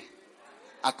stay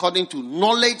according to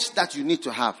knowledge that you need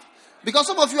to have. Because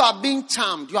some of you are being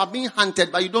charmed, you are being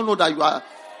hunted, but you don't know that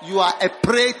you are a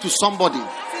prey to somebody.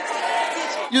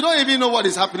 You don't even know what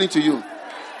is happening to you.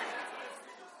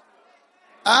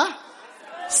 Huh?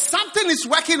 Something is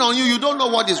working on you, you don't know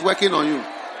what is working on you.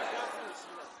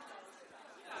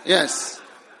 Yes.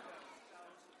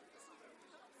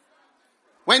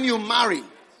 When you marry,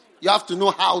 you have to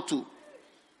know how to.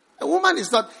 A woman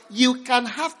is not, you can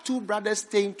have 2 brothers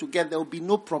staying together, there will be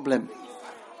no problem.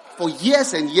 For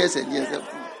years and years and years.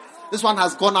 This one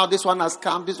has gone out, this one has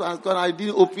come, this one has gone out. You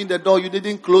didn't open the door, you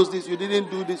didn't close this, you didn't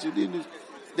do this, you didn't do this.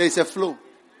 There is a flow.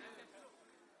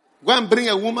 Go and bring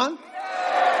a woman.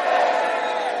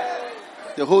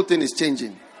 The whole thing is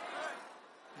changing.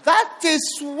 That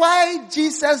is why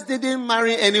Jesus didn't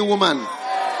marry any woman.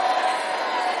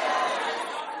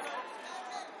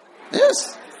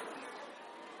 Yes.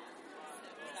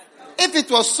 If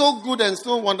it was so good and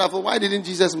so wonderful, why didn't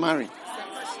Jesus marry?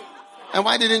 And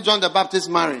why didn't John the Baptist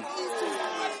marry?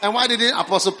 And why didn't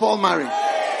Apostle Paul marry?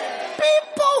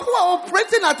 People who are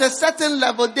operating at a certain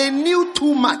level, they knew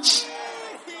too much.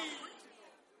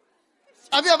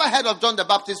 Have you ever heard of John the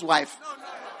Baptist's wife?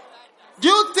 Do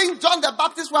you think John the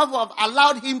Baptist's wife would have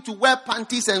allowed him to wear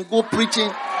panties and go preaching?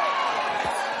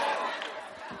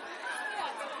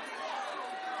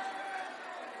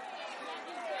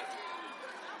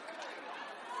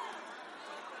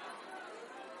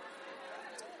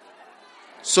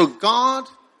 So God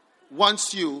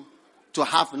wants you to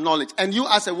have knowledge. And you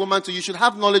as a woman too, you should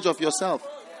have knowledge of yourself.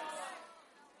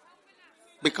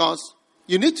 Because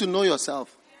you need to know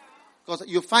yourself. Because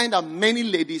you find that many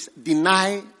ladies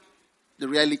deny the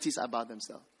realities about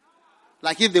themselves.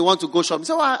 Like if they want to go shopping,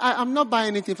 say, I'm not buying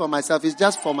anything for myself. It's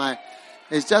just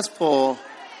for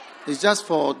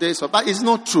this. But it's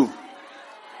not true.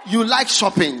 You like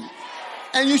shopping.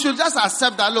 And you should just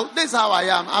accept that, look, this is how I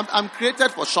am. I'm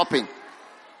created for shopping.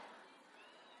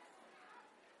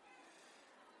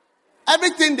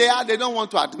 Everything they are, they don't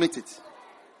want to admit it.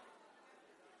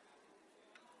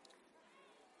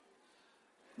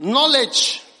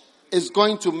 Knowledge is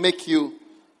going to make you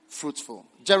fruitful.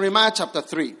 Jeremiah chapter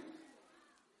 3.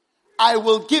 I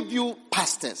will give you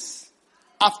pastors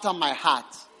after my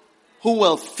heart who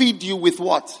will feed you with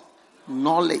what?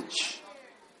 Knowledge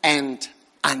and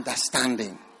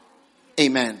understanding.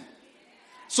 Amen.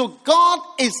 So God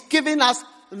is giving us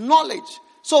knowledge.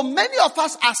 So many of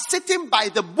us are sitting by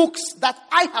the books that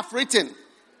I have written.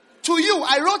 To you,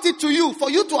 I wrote it to you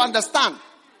for you to understand.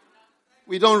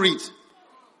 We don't read.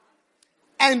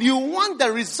 And you want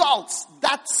the results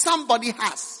that somebody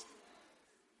has.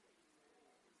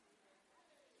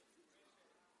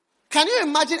 Can you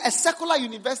imagine a secular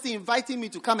university inviting me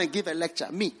to come and give a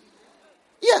lecture? Me.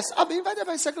 Yes, I've been invited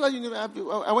by a secular university.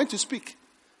 I went to speak.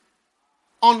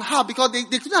 On how? Because they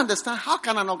couldn't understand how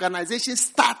can an organization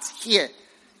start here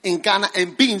in Ghana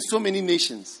and be in so many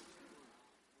nations.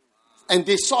 And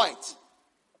they saw it.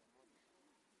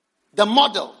 The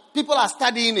model. People are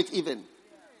studying it even.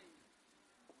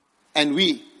 And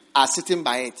we are sitting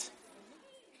by it.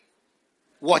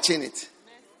 Watching it.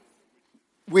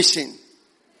 Wishing.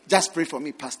 Just pray for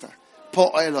me, Pastor.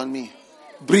 Pour oil on me.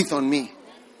 Breathe on me.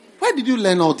 Where did you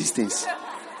learn all these things?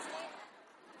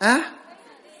 Huh?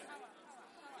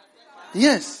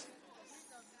 Yes.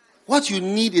 What you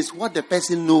need is what the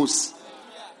person knows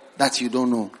that you don't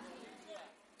know.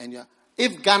 And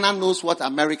if Ghana knows what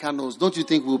America knows, don't you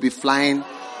think we'll be flying?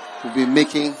 We'll be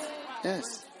making...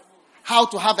 Yes. How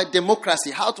to have a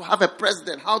democracy, how to have a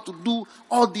president, how to do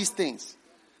all these things.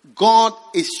 God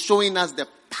is showing us the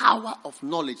power of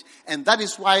knowledge. And that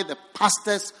is why the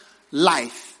pastor's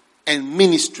life and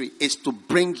ministry is to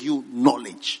bring you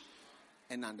knowledge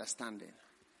and understanding.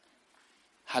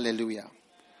 Hallelujah.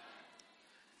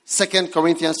 2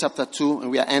 Corinthians chapter 2,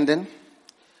 and we are ending.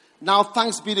 Now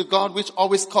thanks be to God, which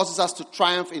always causes us to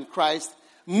triumph in Christ,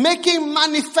 making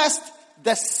manifest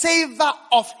the savor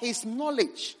of his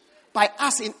knowledge by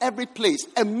us in every place.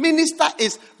 A minister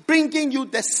is bringing you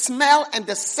the smell and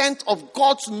the scent of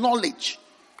God's knowledge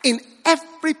in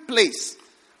every place.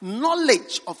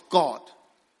 Knowledge of God.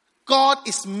 God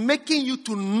is making you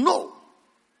to know.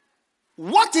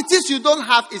 What it is you don't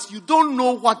have is you don't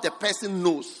know what the person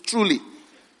knows, truly.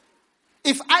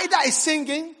 If Ida is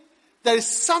singing, there is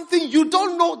something you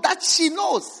don't know that she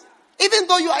knows, even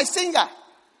though you are a singer.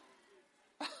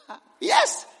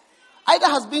 Yes. Ida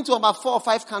has been to about 4 or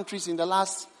 5 countries in the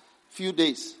last few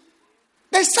days.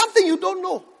 There's something you don't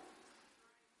know.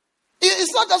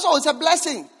 It's not just, it's a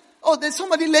blessing. Oh, there's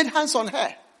somebody laid hands on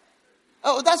her.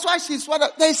 Oh, that's why she's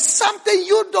what. There's something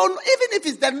you don't know, even if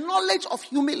it's the knowledge of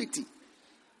humility.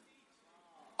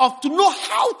 Of to know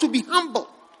how to be humble.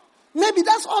 Maybe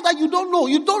that's all that you don't know.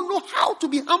 You don't know how to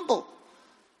be humble.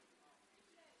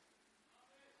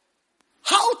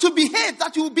 How to behave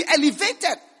that you will be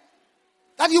elevated.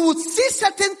 That you would see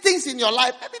certain things in your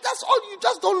life. Maybe that's all, you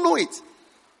just don't know it.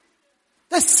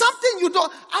 There's something you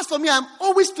don't. As for me, I'm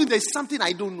always feeling there's something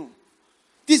I don't know.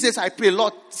 These days I pray,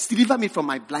 Lord, deliver me from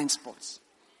my blind spots.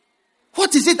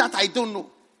 What is it that I don't know?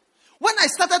 When I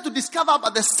started to discover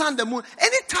about the sun, the moon,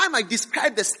 anytime I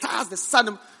describe the stars, the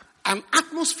sun, an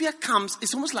atmosphere comes,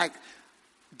 it's almost like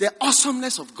the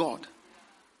awesomeness of God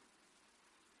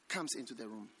comes into the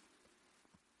room.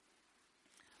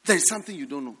 There is something you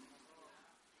don't know.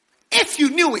 If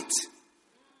you knew it,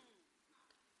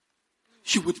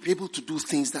 you would be able to do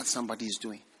things that somebody is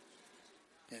doing.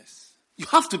 Yes. You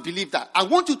have to believe that. I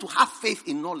want you to have faith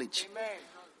in knowledge. Amen.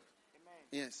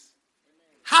 Yes.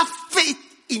 Have faith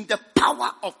in the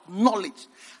power of knowledge.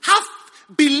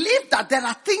 believe that there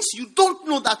are things you don't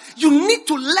know that you need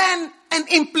to learn and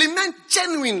implement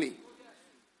genuinely,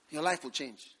 your life will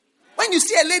change. When you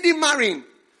see a lady marrying,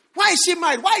 why is she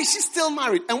married? Why is she still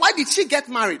married? And why did she get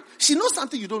married? She knows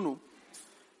something you don't know.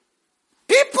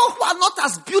 People who are not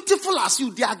as beautiful as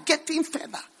you, they are getting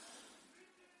further.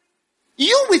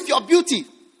 You with your beauty.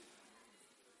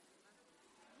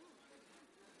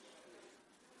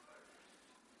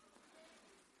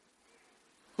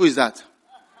 Who is that?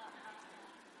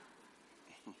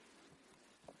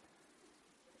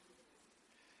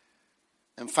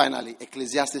 And finally,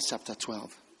 Ecclesiastes chapter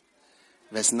 12,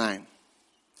 verse 9.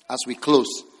 As we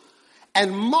close.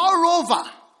 And moreover,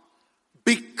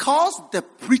 because the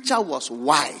preacher was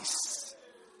wise.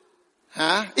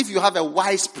 If you have a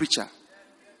wise preacher,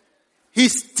 he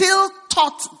still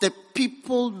taught the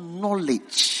people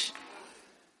knowledge.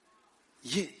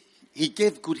 Yeah, he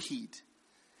gave good heed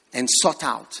and sought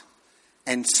out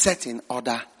and set in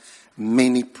order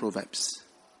many proverbs.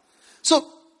 So,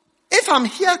 if I'm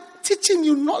here teaching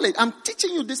you knowledge, I'm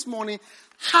teaching you this morning,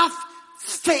 have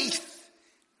faith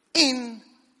in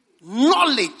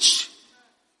knowledge.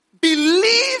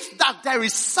 Believe that there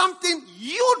is something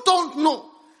you don't know.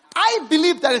 I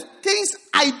believe there are things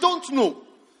I don't know.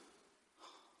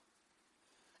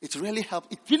 It really helps.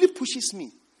 It really pushes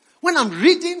me. When I'm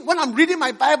reading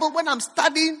my Bible, when I'm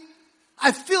studying,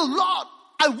 I feel, Lord,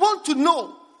 I want to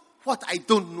know what I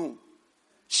don't know.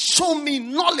 Show me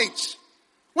knowledge.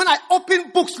 When I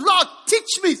open books, Lord,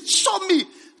 teach me, show me.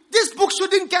 This book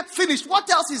shouldn't get finished. What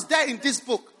else is there in this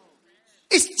book?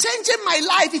 It's changing my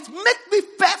life. It makes me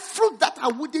bear fruit that I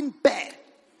wouldn't bear.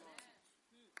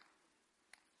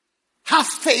 Have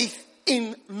faith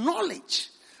in knowledge.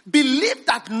 Believe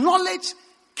that knowledge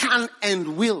can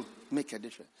and will make a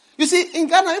difference. You see, in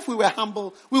Ghana, if we were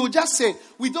humble, we would just say,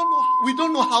 we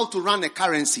don't know how to run a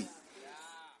currency.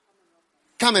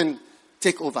 Come and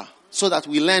take over so that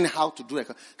we learn how to do it.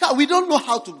 We don't know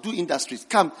how to do industries.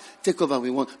 Come, take over. We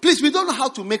want. Please, we don't know how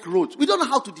to make roads. We don't know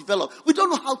how to develop. We don't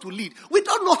know how to lead. We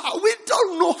don't know how. We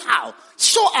don't know how.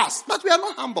 Show us. But we are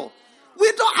not humble.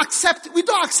 We don't accept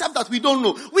that we don't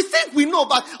know. We think we know,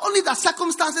 but only the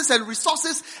circumstances and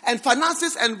resources and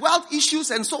finances and wealth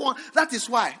issues and so on. That is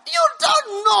why. You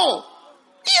don't know.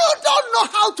 You don't know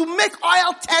how to make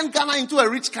oil turn Ghana into a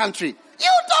rich country. You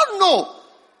don't know.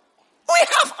 We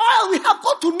have oil. We have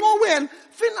got to Norway and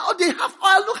Finland. They have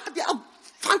oil. Look, they are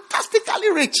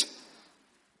fantastically rich.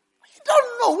 We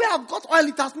don't know. We have got oil.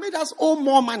 It has made us owe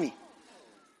more money.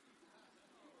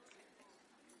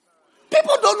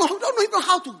 People don't even know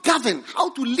how to govern, how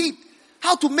to lead,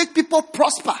 how to make people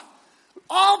prosper.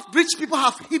 All rich people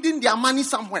have hidden their money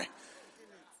somewhere.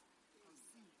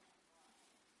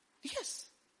 Yes.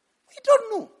 We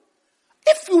don't know.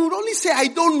 If you would only say, I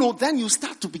don't know, then you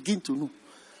start to begin to know.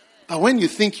 But when you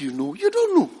think you know, you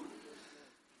don't know.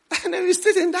 And then you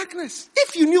sit in darkness.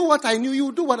 If you knew what I knew, you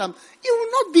would do what I'm. You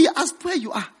will not be as where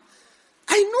you are.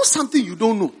 I know something you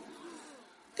don't know.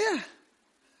 Yeah.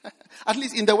 At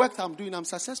least in the work that I'm doing, I'm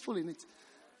successful in it.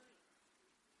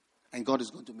 And God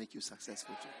is going to make you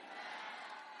successful too.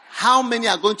 How many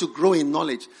are going to grow in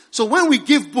knowledge? So when we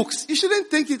give books, you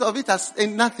shouldn't think of it as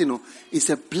nothing. No.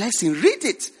 It's a blessing. Read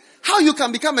it. How you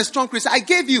can become a strong Christian. I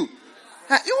gave you. You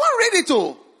won't read it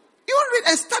all. You won't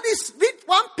read and study. Read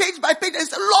one page by page and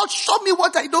say, Lord, show me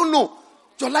what I don't know.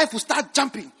 Your life will start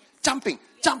jumping.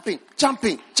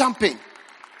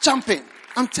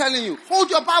 I'm telling you, hold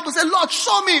your Bible, say, Lord,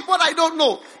 show me what I don't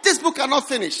know. This book cannot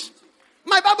finish.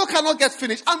 My Bible cannot get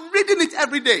finished. I'm reading it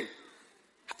every day.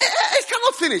 It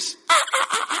cannot finish.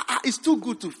 It's too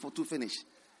good to finish.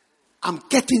 I'm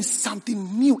getting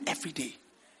something new every day.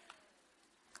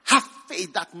 Have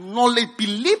faith that knowledge,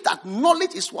 believe that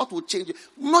knowledge is what will change you.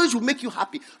 Knowledge will make you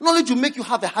happy. Knowledge will make you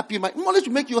have a happy mind. Knowledge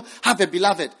will make you have a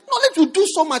beloved. Knowledge will do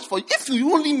so much for you if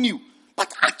you only knew.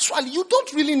 But actually, you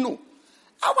don't really know.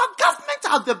 Our government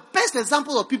are the best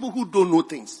example of people who don't know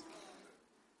things.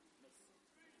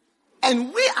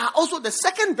 And we are also the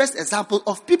second best example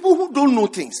of people who don't know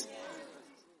things.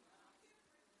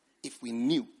 If we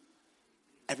knew,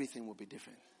 everything would be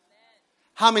different.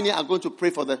 How many are going to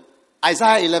pray for the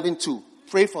Isaiah 11:2?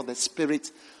 Pray for the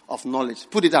spirit of knowledge.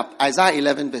 Put it up. Isaiah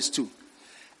 11 verse 2.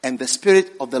 And the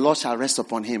spirit of the Lord shall rest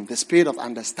upon him. The spirit of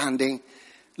understanding.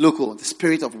 Look, the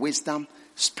spirit of wisdom,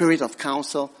 spirit of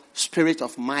counsel, spirit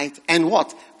of might, and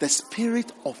what? The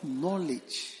spirit of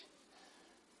knowledge.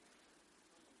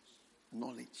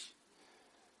 Knowledge.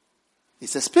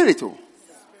 It's a spirit.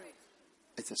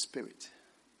 It's a spirit.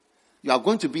 You are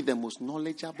going to be the most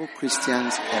knowledgeable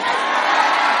Christians ever.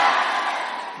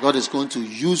 God is going to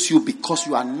use you because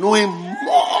you are knowing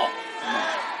more.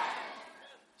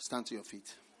 Stand to your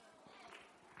feet.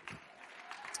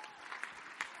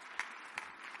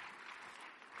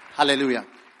 Hallelujah.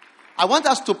 I want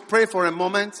us to pray for a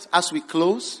moment as we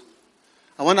close.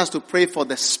 I want us to pray for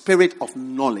the spirit of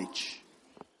knowledge.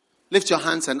 Lift your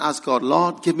hands and ask God,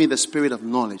 Lord, give me the spirit of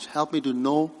knowledge. Help me to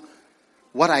know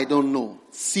what I don't know.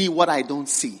 See what I don't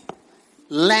see.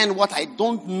 Learn what I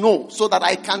don't know so that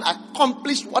I can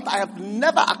accomplish what I have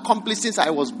never accomplished since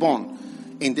I was born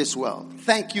in this world.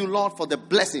 Thank you, Lord, for the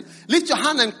blessing. Lift your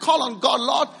hand and call on God.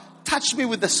 Lord, touch me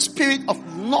with the spirit of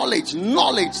knowledge.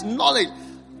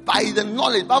 By the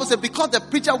knowledge. The Bible said because the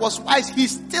preacher was wise, he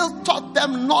still taught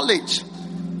them knowledge.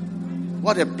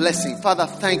 What a blessing. Father,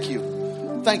 thank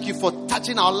you. Thank you for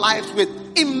touching our lives with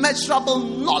immeasurable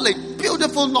knowledge,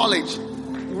 beautiful knowledge,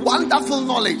 wonderful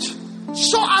knowledge.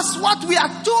 Show us what we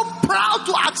are too proud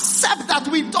to accept that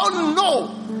we don't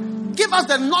know. Give us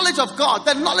the knowledge of God,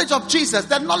 the knowledge of Jesus,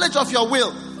 the knowledge of your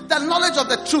will, the knowledge of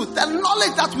the truth, the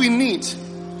knowledge that we need.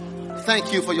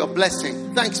 Thank you for your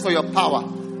blessing. Thanks for your power.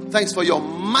 Thanks for your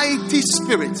mighty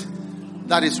spirit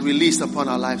that is released upon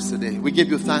our lives today. We give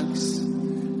you thanks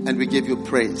and we give you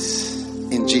praise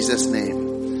in Jesus'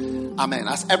 name. Amen.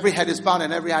 As every head is bowed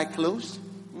and every eye closed.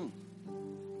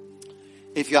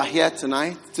 If you are here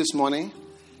tonight, this morning,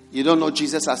 you don't know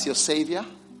Jesus as your Savior.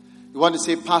 You want to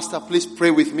say, Pastor, please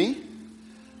pray with me.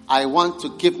 I want to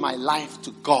give my life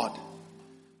to God.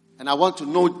 And I want to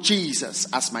know Jesus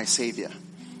as my Savior.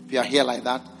 If you are here like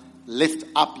that, lift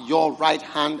up your right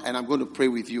hand and I'm going to pray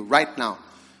with you right now.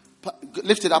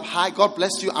 Lift it up high. God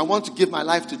bless you. I want to give my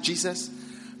life to Jesus.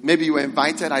 Maybe you were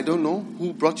invited. I don't know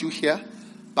who brought you here.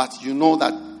 But you know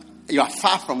that you are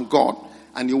far from God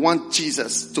and you want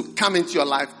Jesus to come into your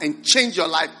life and change your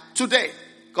life today.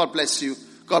 God bless you.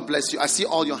 God bless you. I see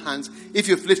all your hands. If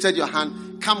you've lifted your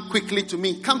hand, come quickly to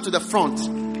me. Come to the front.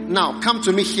 Now, come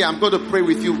to me here. I'm going to pray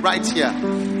with you right here.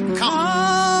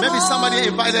 Come. Maybe somebody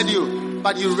invited you,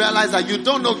 but you realize that you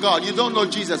don't know God. You don't know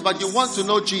Jesus, but you want to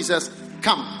know Jesus.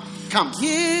 Come.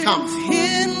 Give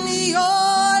him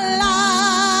your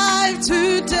life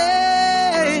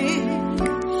today.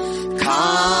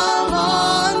 Come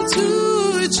on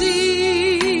to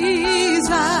Jesus.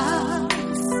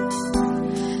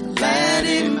 Let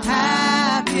him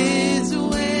have his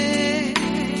way.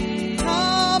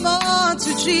 Come on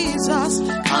to Jesus.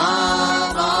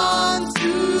 Come on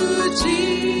to Jesus.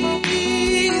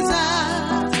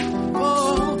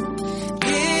 Oh,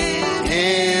 give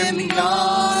him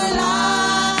your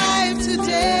life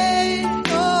today.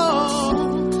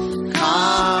 Oh,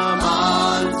 come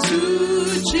on to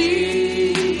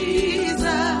Jesus.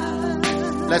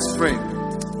 Let's pray.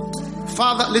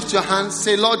 Father, lift your hands.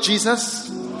 Say, Lord Jesus.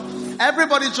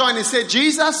 Everybody join and say,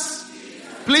 Jesus,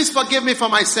 please forgive me for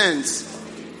my sins.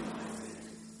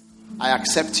 I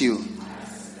accept you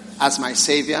as my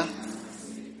Savior,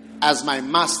 as my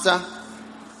Master,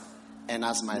 and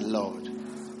as my Lord.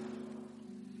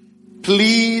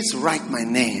 Please write my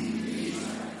name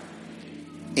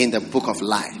in the book of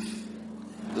life.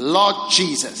 Lord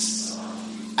Jesus,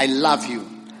 I love you.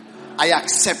 I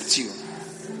accept you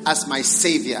as my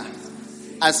Savior,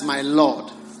 as my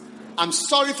Lord. I'm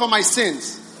sorry for my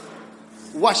sins.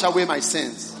 Wash away my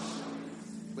sins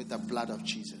with the blood of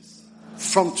Jesus.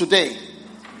 From today,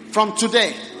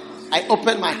 I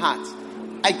open my heart.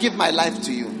 I give my life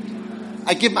to you.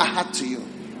 I give my heart to you.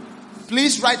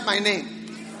 Please write my name.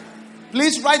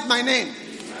 Please write my name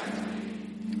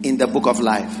in the book of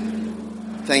life.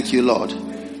 Thank you, Lord,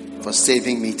 for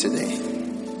saving me today.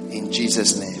 In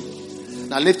Jesus' name.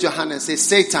 Now lift your hand and say,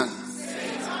 Satan.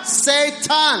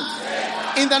 Satan.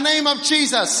 In the name of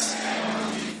Jesus.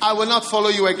 I will not follow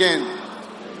you again.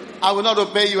 I will not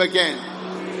obey you again.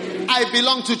 I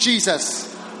belong to Jesus.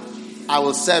 I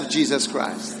will serve Jesus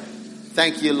Christ.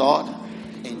 Thank you, Lord.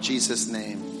 In Jesus'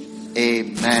 name.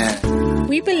 Amen.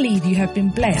 We believe you have been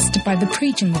blessed by the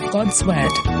preaching of God's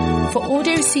Word. For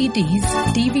audio CDs,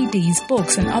 DVDs,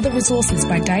 books and other resources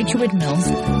by Daikiwood Mills,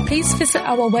 please visit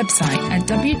our website at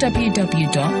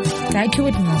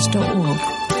www.daikiwoodmills.org.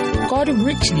 God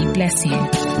richly bless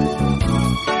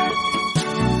you.